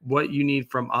at what you need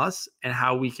from us and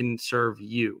how we can serve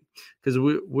you, because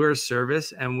we're a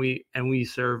service and we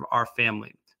serve our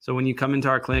family. So when you come into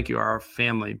our clinic, you are our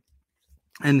family.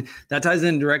 And that ties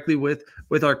in directly with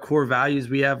our core values.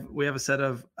 We have a set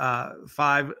of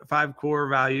five core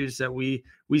values that we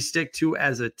stick to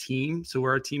as a team. So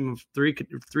we're a team of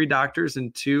three doctors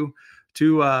and two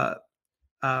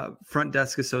front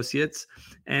desk associates,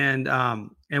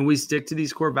 and we stick to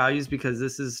these core values because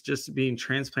this is just being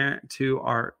transparent to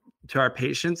our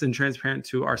patients and transparent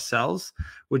to ourselves,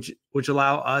 which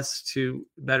allow us to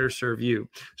better serve you.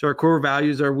 So our core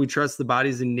values are: we trust the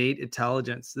body's innate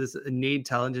intelligence. This innate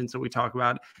intelligence that we talk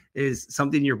about is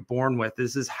something you're born with.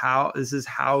 This is how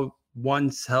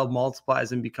one cell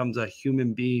multiplies and becomes a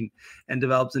human being and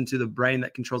develops into the brain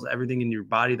that controls everything in your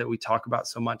body that we talk about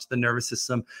so much. The nervous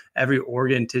system, every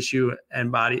organ, tissue and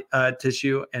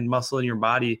muscle in your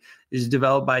body is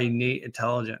developed by innate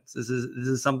intelligence. This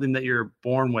is something that you're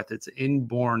born with. It's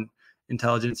inborn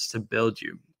intelligence to build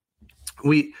you.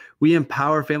 We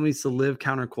empower families to live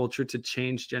counterculture to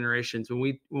change generations. When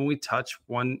we touch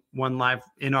one life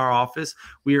in our office,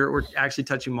 we're actually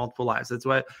touching multiple lives. That's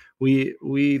why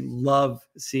we love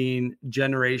seeing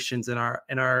generations in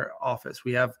our office.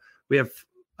 We have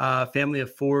a family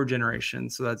of 4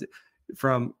 generations, so that's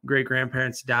from great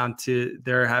grandparents down to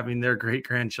they're having their great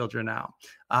grandchildren now.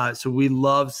 So we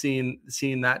love seeing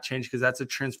that change, because that's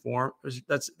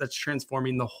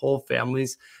transforming the whole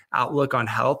family's outlook on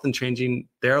health and changing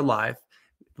their life,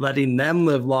 letting them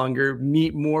live longer,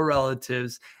 meet more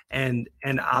relatives, and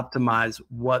optimize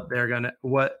what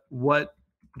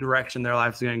direction their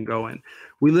life is going to go in.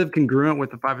 We live congruent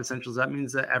with the 5 essentials. That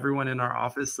means that everyone in our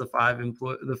office, the five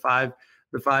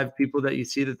people that you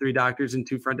see, the 3 doctors and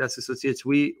 2 front desk associates,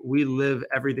 we live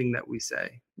everything that we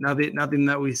say. Nothing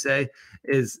that we say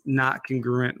is not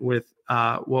congruent with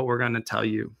what we're going to tell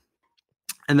you.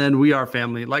 And then we are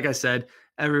family. Like I said,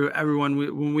 everyone,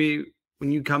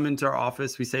 when you come into our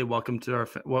office, we say, welcome to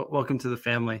the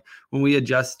family. When we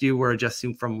adjust you, we're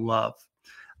adjusting from love.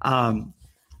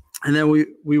 And then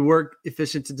we work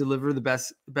efficient to deliver the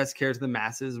best care to the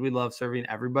masses. We love serving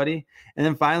everybody. And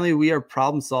then finally, we are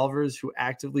problem solvers who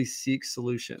actively seek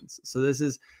solutions. So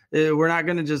we're not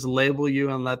going to just label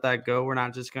you and let that go. We're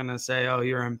not just going to say, oh,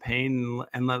 you're in pain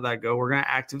and let that go. We're going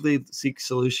to actively seek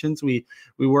solutions. We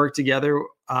work together.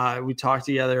 We talk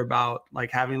together about like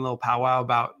having a little powwow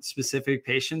about specific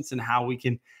patients and how we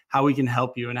can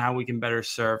help you and how we can better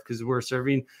serve, because we're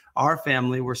serving our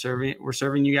family. We're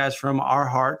serving you guys from our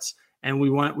hearts. And we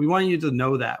want you to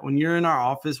know that when you're in our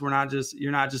office,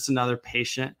 you're not just another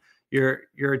patient. You're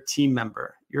a team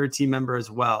member. You're a team member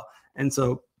as well. And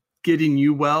so getting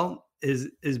you well is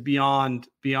beyond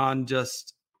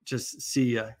just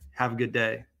see ya, have a good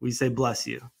day. We say bless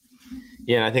you.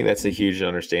 Yeah, and I think that's a huge to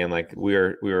understand. Like we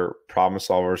are problem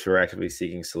solvers who are actively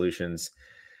seeking solutions,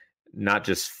 not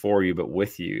just for you, but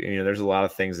with you. You know, there's a lot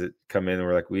of things that come in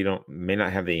where like we may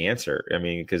not have the answer. I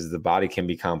mean, because the body can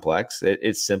be complex.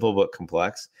 It's simple but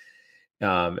complex,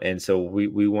 and so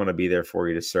we want to be there for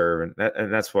you to serve,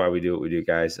 and that's why we do what we do,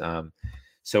 guys.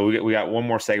 So we got one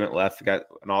more segment left. We got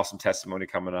an awesome testimony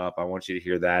coming up. I want you to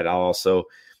hear that. I'll also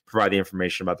provide the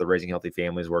information about the Raising Healthy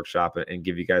Families workshop and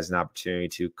give you guys an opportunity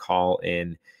to call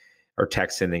in or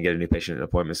text in and get a new patient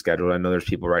appointment scheduled. I know there's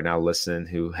people right now listening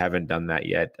who haven't done that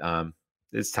yet.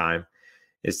 It's time.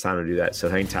 It's time to do that. So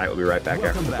hang tight. We'll be right back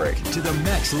after the break. To the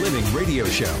Max Living Radio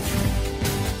Show.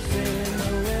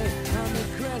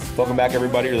 Welcome back,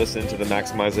 everybody. You're listening to the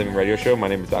Maximize Living Radio Show. My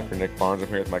name is Dr. Nick Barnes. I'm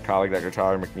here with my colleague, Dr.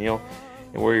 Tyler McNeil,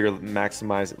 and we're your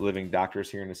Maximize Living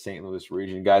doctors here in the St. Louis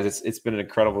region. Guys, it's been an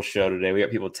incredible show today. We got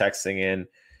people texting in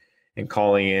and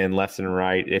calling in left and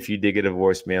right. If you did get a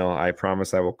voicemail, I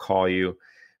promise I will call you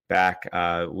back.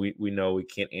 We know we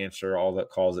can't answer all the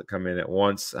calls that come in at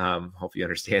once. Hope you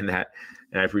understand that,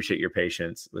 and I appreciate your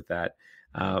patience with that.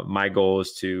 My goal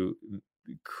is to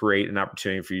create an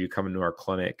opportunity for you to come into our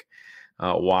clinic.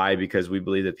 Why? Because we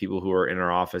believe that people who are in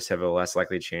our office have a less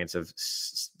likely chance of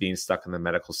being stuck in the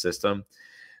medical system.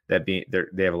 They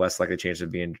have a less likely chance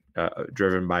of being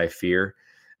driven by fear.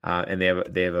 and they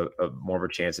have a more of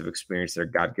a chance of experiencing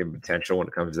their God-given potential when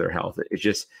it comes to their health. It's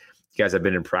just, you guys have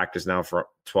been in practice now for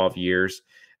 12 years.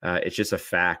 It's just a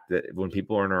fact that when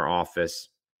people are in our office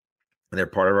and they're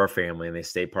part of our family and they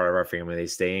stay part of our family, they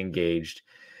stay engaged,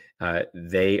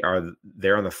 they're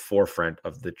on the forefront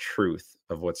of the truth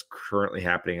of what's currently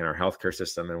happening in our healthcare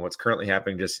system and what's currently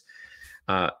happening just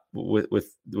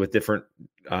with different,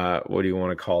 what do you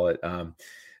want to call it?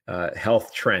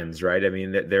 Health trends, right? I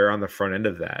mean, they're on the front end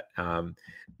of that.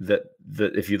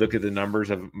 If you look at the numbers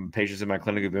of patients in my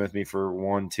clinic who've been with me for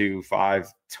 1, 2,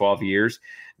 5, 12 years,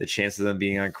 the chances of them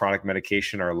being on chronic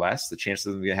medication are less. The chances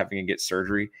of them having to get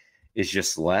surgery is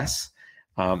just less.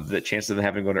 The chance of them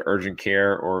having to go to urgent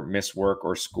care or miss work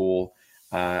or school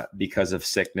because of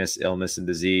sickness, illness, and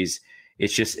disease,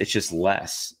 it's just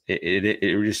less.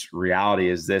 It just, reality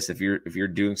is this: if you're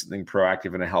doing something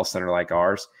proactive in a health center like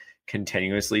ours,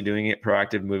 continuously doing it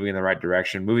proactive, moving in the right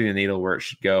direction, moving the needle where it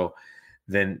should go,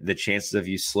 then the chances of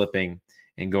you slipping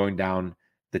and going down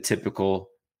the typical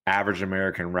average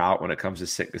American route when it comes to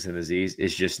sickness and disease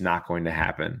is just not going to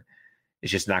happen.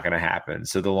 It's just not going to happen.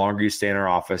 So the longer you stay in our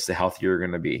office, the healthier you're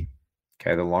going to be.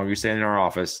 Okay. The longer you stay in our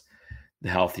office, the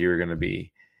healthier you're going to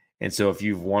be. And so if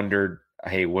you've wondered,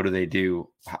 hey, what do?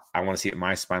 I want to see what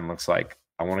my spine looks like.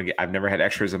 I've never had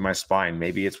x-rays of my spine.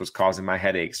 Maybe it's what's causing my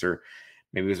headaches, or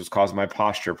maybe it's what's causing my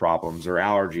posture problems or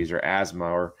allergies or asthma,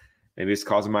 or maybe it's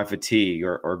causing my fatigue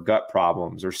or gut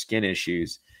problems or skin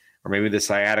issues, or maybe the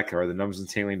sciatica or the numbness and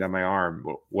tingling down my arm.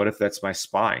 What if that's my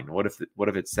spine? What if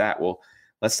it's that? Well,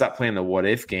 let's stop playing the what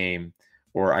if game,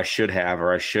 or I should have,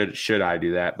 or should I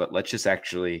do that? But let's just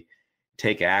actually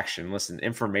take action. Listen,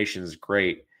 information is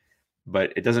great,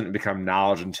 but it doesn't become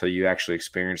knowledge until you actually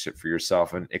experience it for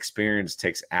yourself, and experience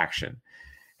takes action.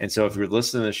 And so if you're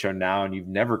listening to the show now and you've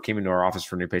never came into our office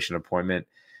for a new patient appointment,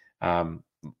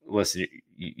 listen,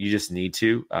 you just need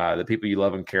to. The people you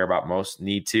love and care about most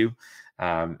need to.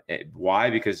 Why?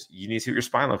 Because you need to see what your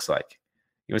spine looks like.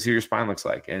 You want to see what your spine looks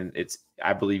like. And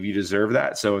I believe you deserve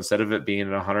that. So instead of it being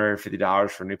 $150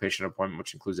 for a new patient appointment,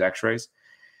 which includes x-rays,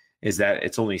 is that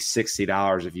it's only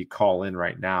 $60 if you call in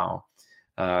right now.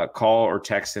 Call or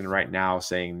text in right now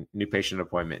saying new patient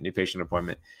appointment,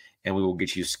 and we will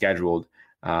get you scheduled.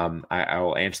 I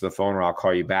will answer the phone, or I'll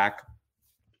call you back.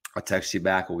 I'll text you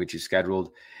back. We'll get you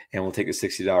scheduled, and we'll take a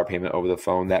 $60 payment over the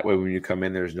phone. That way, when you come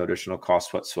in, there's no additional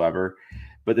cost whatsoever.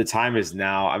 But the time is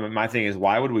now. I mean, my thing is,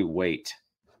 why would we wait?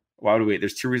 Why would we wait?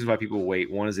 There's two reasons why people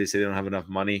wait. One is they say they don't have enough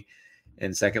money,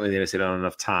 and secondly, they say they don't have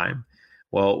enough time.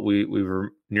 Well, we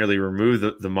nearly removed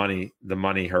the money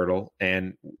hurdle,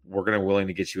 and we're willing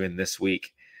to get you in this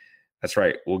week. That's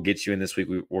right. We'll get you in this week.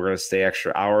 We're going to stay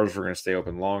extra hours. We're going to stay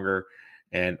open longer,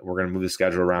 and we're going to move the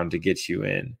schedule around to get you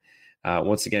in.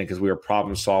 Once again, because we are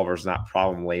problem solvers, not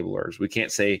problem labelers. We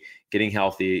can't say getting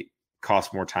healthy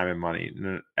costs more time and money.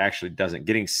 No, it actually doesn't.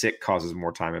 Getting sick causes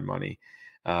more time and money,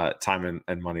 time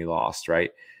and money lost,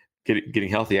 right? Getting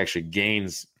healthy actually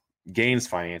gains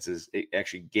finances. It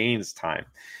actually gains time.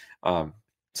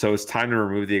 So it's time to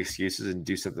remove the excuses and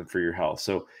do something for your health.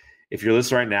 So if you're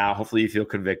listening right now, hopefully you feel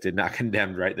convicted, not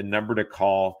condemned, right? The number to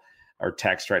call or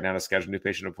text right now to schedule a new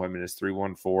patient appointment is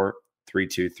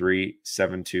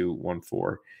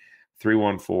 314-323-7214.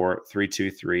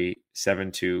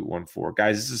 314-323-7214.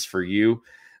 Guys, this is for you.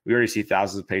 We already see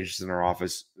thousands of patients in our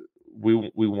office. We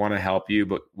want to help you,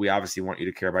 but we obviously want you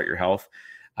to care about your health.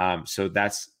 So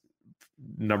that's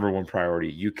number one priority.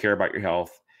 You care about your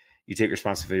health. You take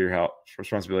responsibility for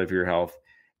your health,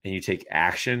 and you take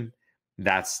action.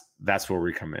 That's where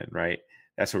we come in, right?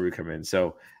 That's where we come in.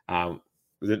 So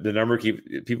the number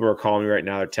people are calling me right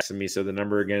now. They're texting me. So the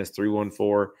number again is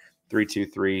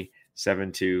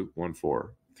 314-323-7214.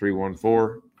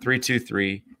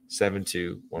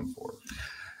 314-323-7214.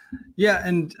 Yeah,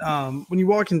 and when you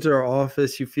walk into our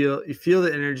office, you feel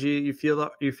the energy, you feel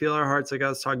our hearts, like I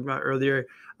was talking about earlier.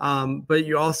 But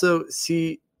you also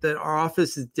see that our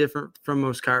office is different from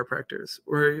most chiropractors,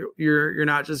 where you're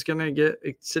not just gonna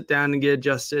sit down and get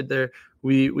adjusted. There,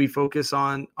 we focus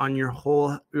on your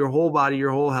whole body,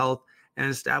 your whole health, and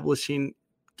establishing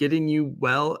getting you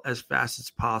well as fast as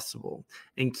possible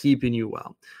and keeping you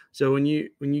well. So when you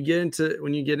get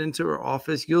into our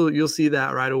office, you'll see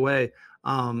that right away.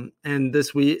 And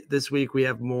this week we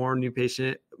have more new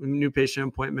patient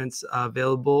appointments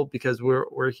available because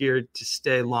we're here to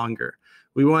stay longer.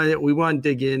 We want to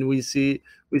dig in. We see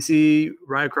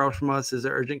right across from us is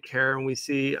urgent care, and we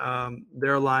see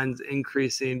their lines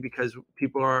increasing because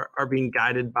people are being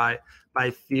guided by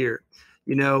fear.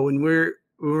 You know, when we're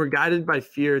guided by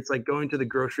fear, it's like going to the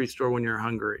grocery store when you're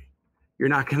hungry. You're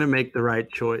not going to make the right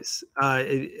choice.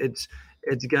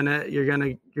 you're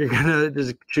gonna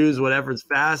just choose whatever's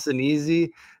fast and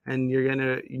easy, and you're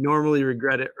gonna normally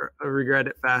regret it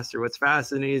faster. What's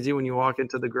fast and easy when you walk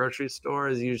into the grocery store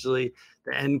is usually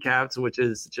the end caps, which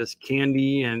is just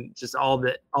candy and just all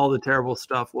the terrible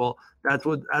stuff. Well,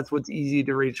 that's what's easy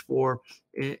to reach for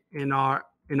in our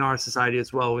society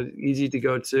as well. It's easy to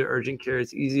go to urgent care.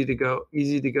 It's easy to go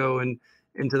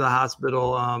into the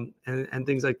hospital and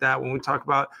things like that. When we talk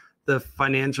about the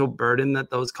financial burden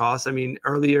that those costs, I mean,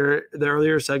 the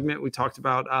earlier segment we talked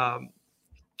about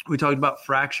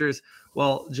fractures.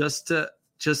 Well, just to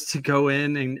go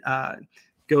in and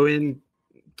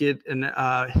get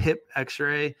an hip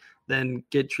X-ray, then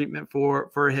get treatment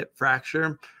for a hip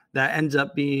fracture, that ends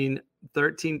up being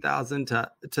 $13,000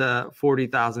 to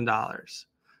 $40,000.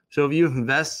 So if you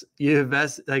invest,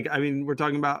 like, I mean, we're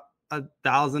talking about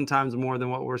 1,000 times more than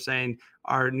what we're saying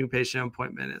our new patient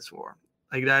appointment is for.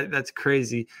 Like that's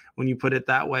crazy when you put it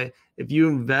that way. If you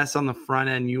invest on the front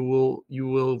end, you will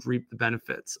reap the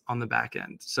benefits on the back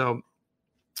end. So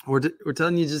we're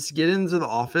telling you, just get into the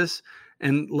office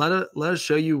and let us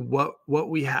show you what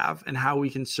we have and how we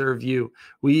can serve you.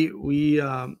 We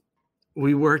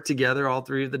work together, all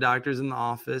three of the doctors in the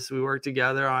office. We work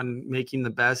together on making the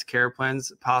best care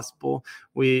plans possible.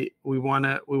 We want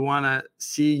to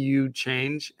see you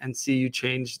change and see you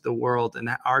change the world and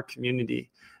our community.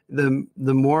 The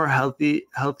more healthy,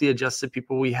 adjusted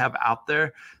people we have out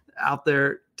there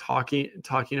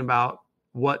talking about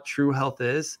what true health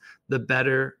is, the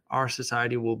better our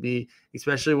society will be,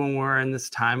 especially when we're in this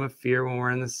time of fear, when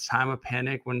we're in this time of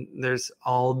panic, when there's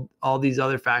all these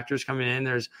other factors coming in.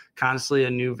 There's constantly a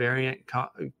new variant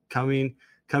coming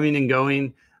and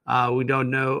going. We don't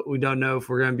know if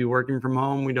we're going to be working from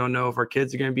home. We don't know if our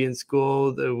kids are going to be in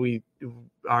school.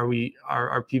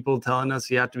 Are people telling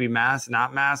us you have to be masked,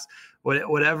 not masked?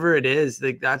 Whatever it is,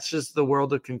 like, that's just the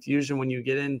world of confusion. When you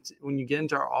get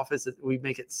into our office, we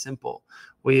make it simple.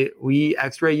 We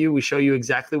X-ray you, we show you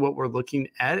exactly what we're looking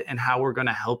at and how we're going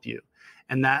to help you,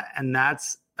 and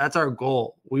that's our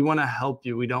goal. We want to help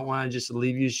you. We don't want to just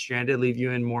leave you stranded, leave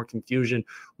you in more confusion.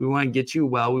 We want to get you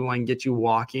well. We want to get you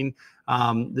walking.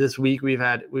 This week we've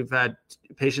had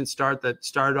patients that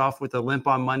started off with a limp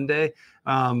on Monday.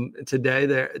 Today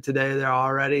they're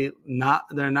already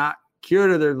they're not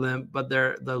cured of their limp, but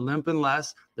they're limping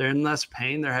less. They're in less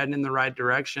pain. They're heading in the right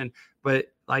direction. But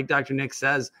like Dr. Nick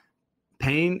says,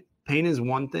 pain is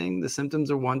one thing. The symptoms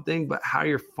are one thing, but how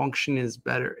your function is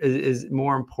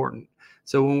more important.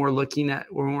 So when we're looking at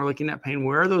pain,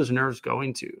 where are those nerves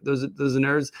going to? Those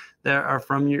nerves that are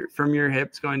from your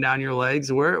hips going down your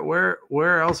legs.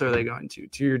 Where else are they going to?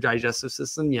 To your digestive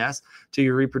system, yes. To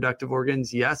your reproductive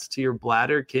organs, yes. To your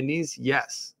bladder, kidneys,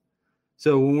 yes.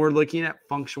 So when we're looking at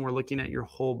function, we're looking at your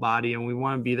whole body, and we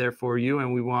want to be there for you,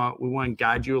 and we want to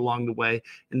guide you along the way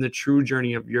in the true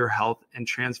journey of your health and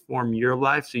transform your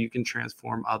life so you can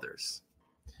transform others.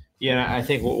 Yeah, and I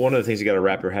think one of the things you got to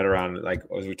wrap your head around, like,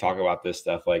 as we talk about this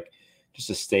stuff, like, just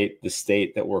the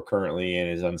state that we're currently in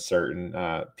is uncertain.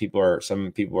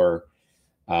 Some people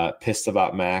are pissed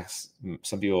about masks.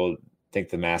 Some people think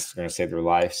the masks are going to save their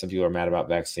life. Some people are mad about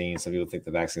vaccines. Some people think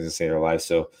the vaccines will save their life.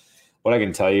 So what I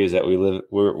can tell you is that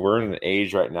we're in an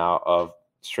age right now of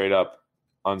straight up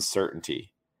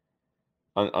uncertainty.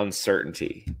 And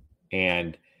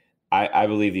I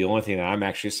believe the only thing that I'm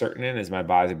actually certain in is my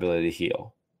body's ability to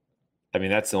heal. I mean,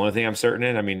 that's the only thing I'm certain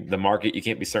in. I mean, the market, you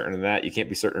can't be certain in that. You can't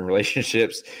be certain in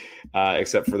relationships,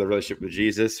 except for the relationship with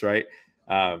Jesus, right?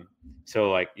 So,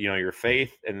 like, your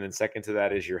faith, and then second to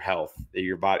that is your health,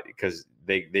 your body, because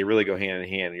they really go hand in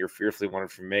hand. You're fearfully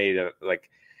wonderfully made. Like,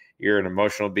 you're an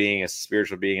emotional being, a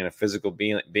spiritual being, and a physical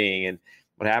being. And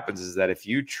what happens is that if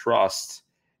you trust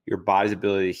your body's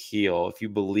ability to heal, if you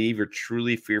believe you're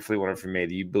truly fearfully wonderfully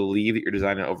made, you believe that you're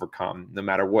designed to overcome no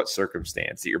matter what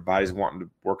circumstance, that your body's wanting to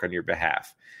work on your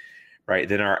behalf, right?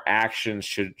 Then our actions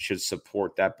should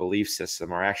support that belief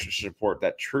system. Our actions should support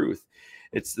that truth.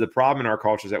 It's the problem in our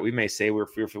culture is that we may say we're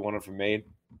fearfully wonderfully made.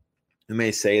 We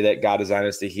may say that God designed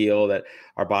us to heal, that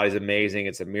our body's amazing,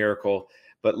 it's a miracle.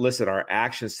 But listen, our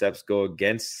action steps go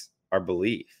against our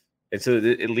belief. And so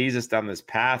it leads us down this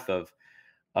path of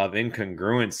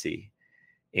incongruency.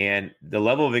 And the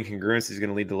level of incongruency is going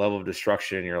to lead to the level of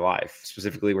destruction in your life.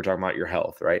 Specifically, we're talking about your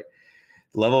health, right?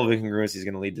 The level of incongruency is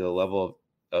going to lead to the level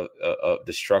of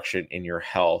destruction in your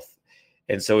health.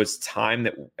 And so it's time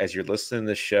that, as you're listening to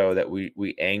the show, that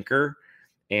we anchor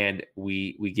and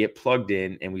we get plugged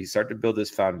in, and we start to build this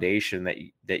foundation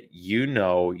that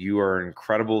you are an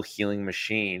incredible healing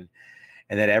machine.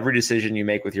 And that every decision you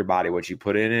make with your body, what you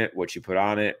put in it, what you put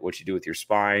on it, what you do with your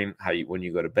spine, when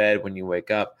you go to bed, when you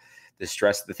wake up, the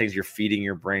stress, the things you're feeding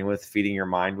your brain with, feeding your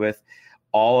mind with,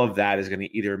 all of that is going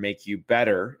to either make you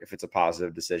better if it's a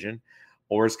positive decision,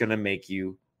 or it's going to make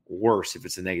you worse if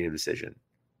it's a negative decision.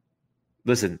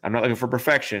 Listen, I'm not looking for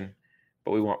perfection,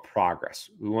 but we want progress.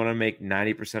 We want to make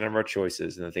 90% of our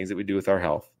choices and the things that we do with our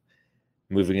health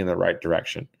moving in the right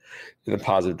direction, in the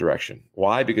positive direction.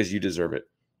 Why? Because you deserve it,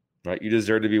 right? You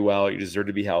deserve to be well. You deserve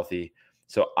to be healthy.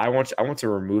 So I want to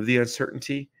remove the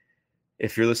uncertainty.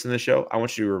 If you're listening to the show, I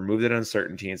want you to remove that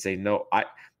uncertainty and say, no,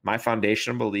 my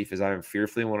foundational belief is I am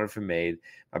fearfully and wonderfully made.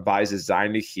 My body's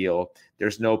designed to heal.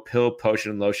 There's no pill,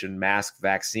 potion, lotion, mask,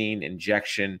 vaccine,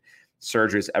 injection,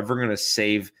 surgery is ever going to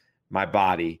save my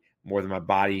body more than my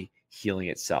body healing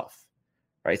itself,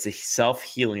 right? It's a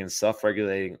self-healing and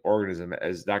self-regulating organism.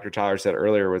 As Dr. Tyler said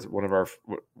earlier, was one of our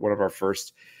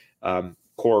first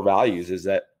core values is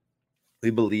that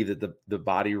we believe that the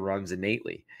body runs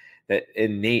innately. That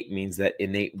innate means that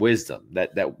innate wisdom,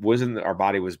 that wisdom that our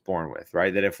body was born with,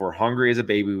 right? That if we're hungry as a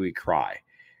baby, we cry,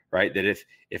 right? That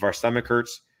if our stomach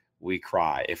hurts, we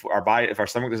cry. If our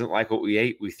stomach doesn't like what we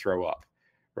ate, we throw up,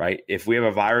 right? If we have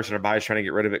a virus and our body's trying to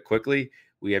get rid of it quickly,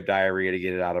 we have diarrhea to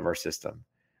get it out of our system,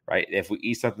 right? If we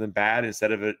eat something bad,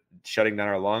 instead of it shutting down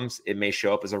our lungs, it may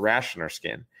show up as a rash on our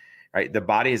skin, right? The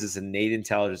body has this innate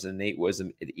intelligence, innate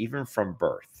wisdom, even from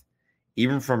birth,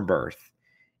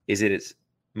 is at its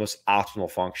most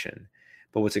optimal function.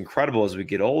 But what's incredible as we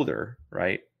get older,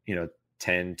 right?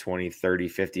 10, 20, 30,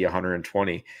 50,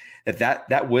 120,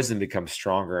 that wisdom becomes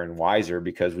stronger and wiser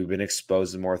because we've been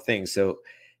exposed to more things. So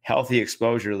healthy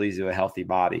exposure leads to a healthy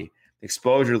body.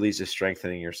 Exposure leads to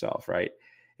strengthening yourself, right?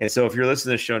 And so if you're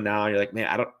listening to the show now and you're like, man,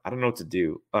 I don't know what to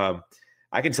do. I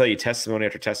can tell you testimony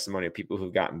after testimony of people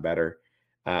who've gotten better.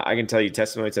 I can tell you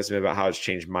testimony about how it's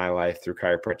changed my life through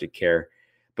chiropractic care.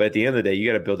 But at the end of the day, you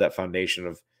got to build that foundation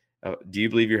of, do you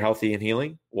believe you're healthy and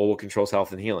healing? Well, what controls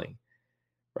health and healing,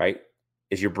 right?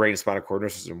 Is your brain, spinal cord,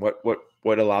 nervous system.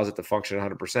 What allows it to function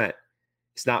 100%?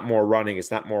 It's not more running.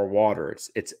 It's not more water.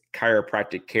 It's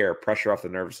chiropractic care, pressure off the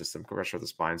nervous system, pressure off the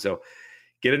spine. So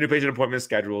get a new patient appointment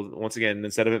scheduled. Once again,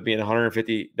 instead of it being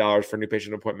 $150 for a new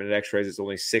patient appointment at X-rays, it's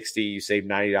only $60. You save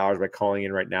 $90 by calling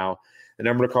in right now. The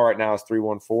number to call right now is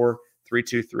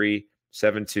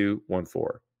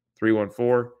 314-323-7214.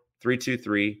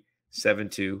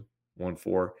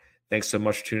 314-323-7214. Thanks so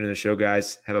much for tuning in the show,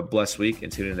 guys. Have a blessed week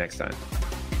and tune in next time.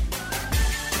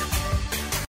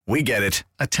 We get it.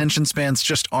 Attention spans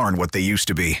just aren't what they used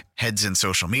to be. Heads in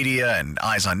social media and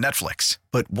eyes on Netflix.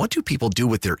 But what do people do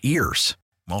with their ears?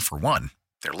 Well, for one,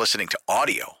 they're listening to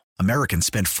audio. Americans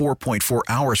spend 4.4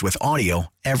 hours with audio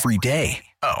every day.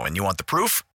 Oh, and you want the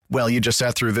proof? Well, you just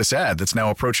sat through this ad that's now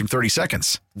approaching 30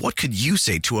 seconds. What could you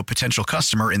say to a potential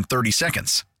customer in 30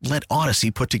 seconds? Let Odyssey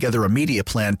put together a media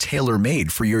plan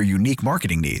tailor-made for your unique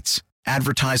marketing needs.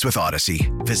 Advertise with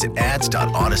Odyssey. Visit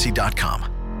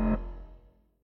ads.odyssey.com.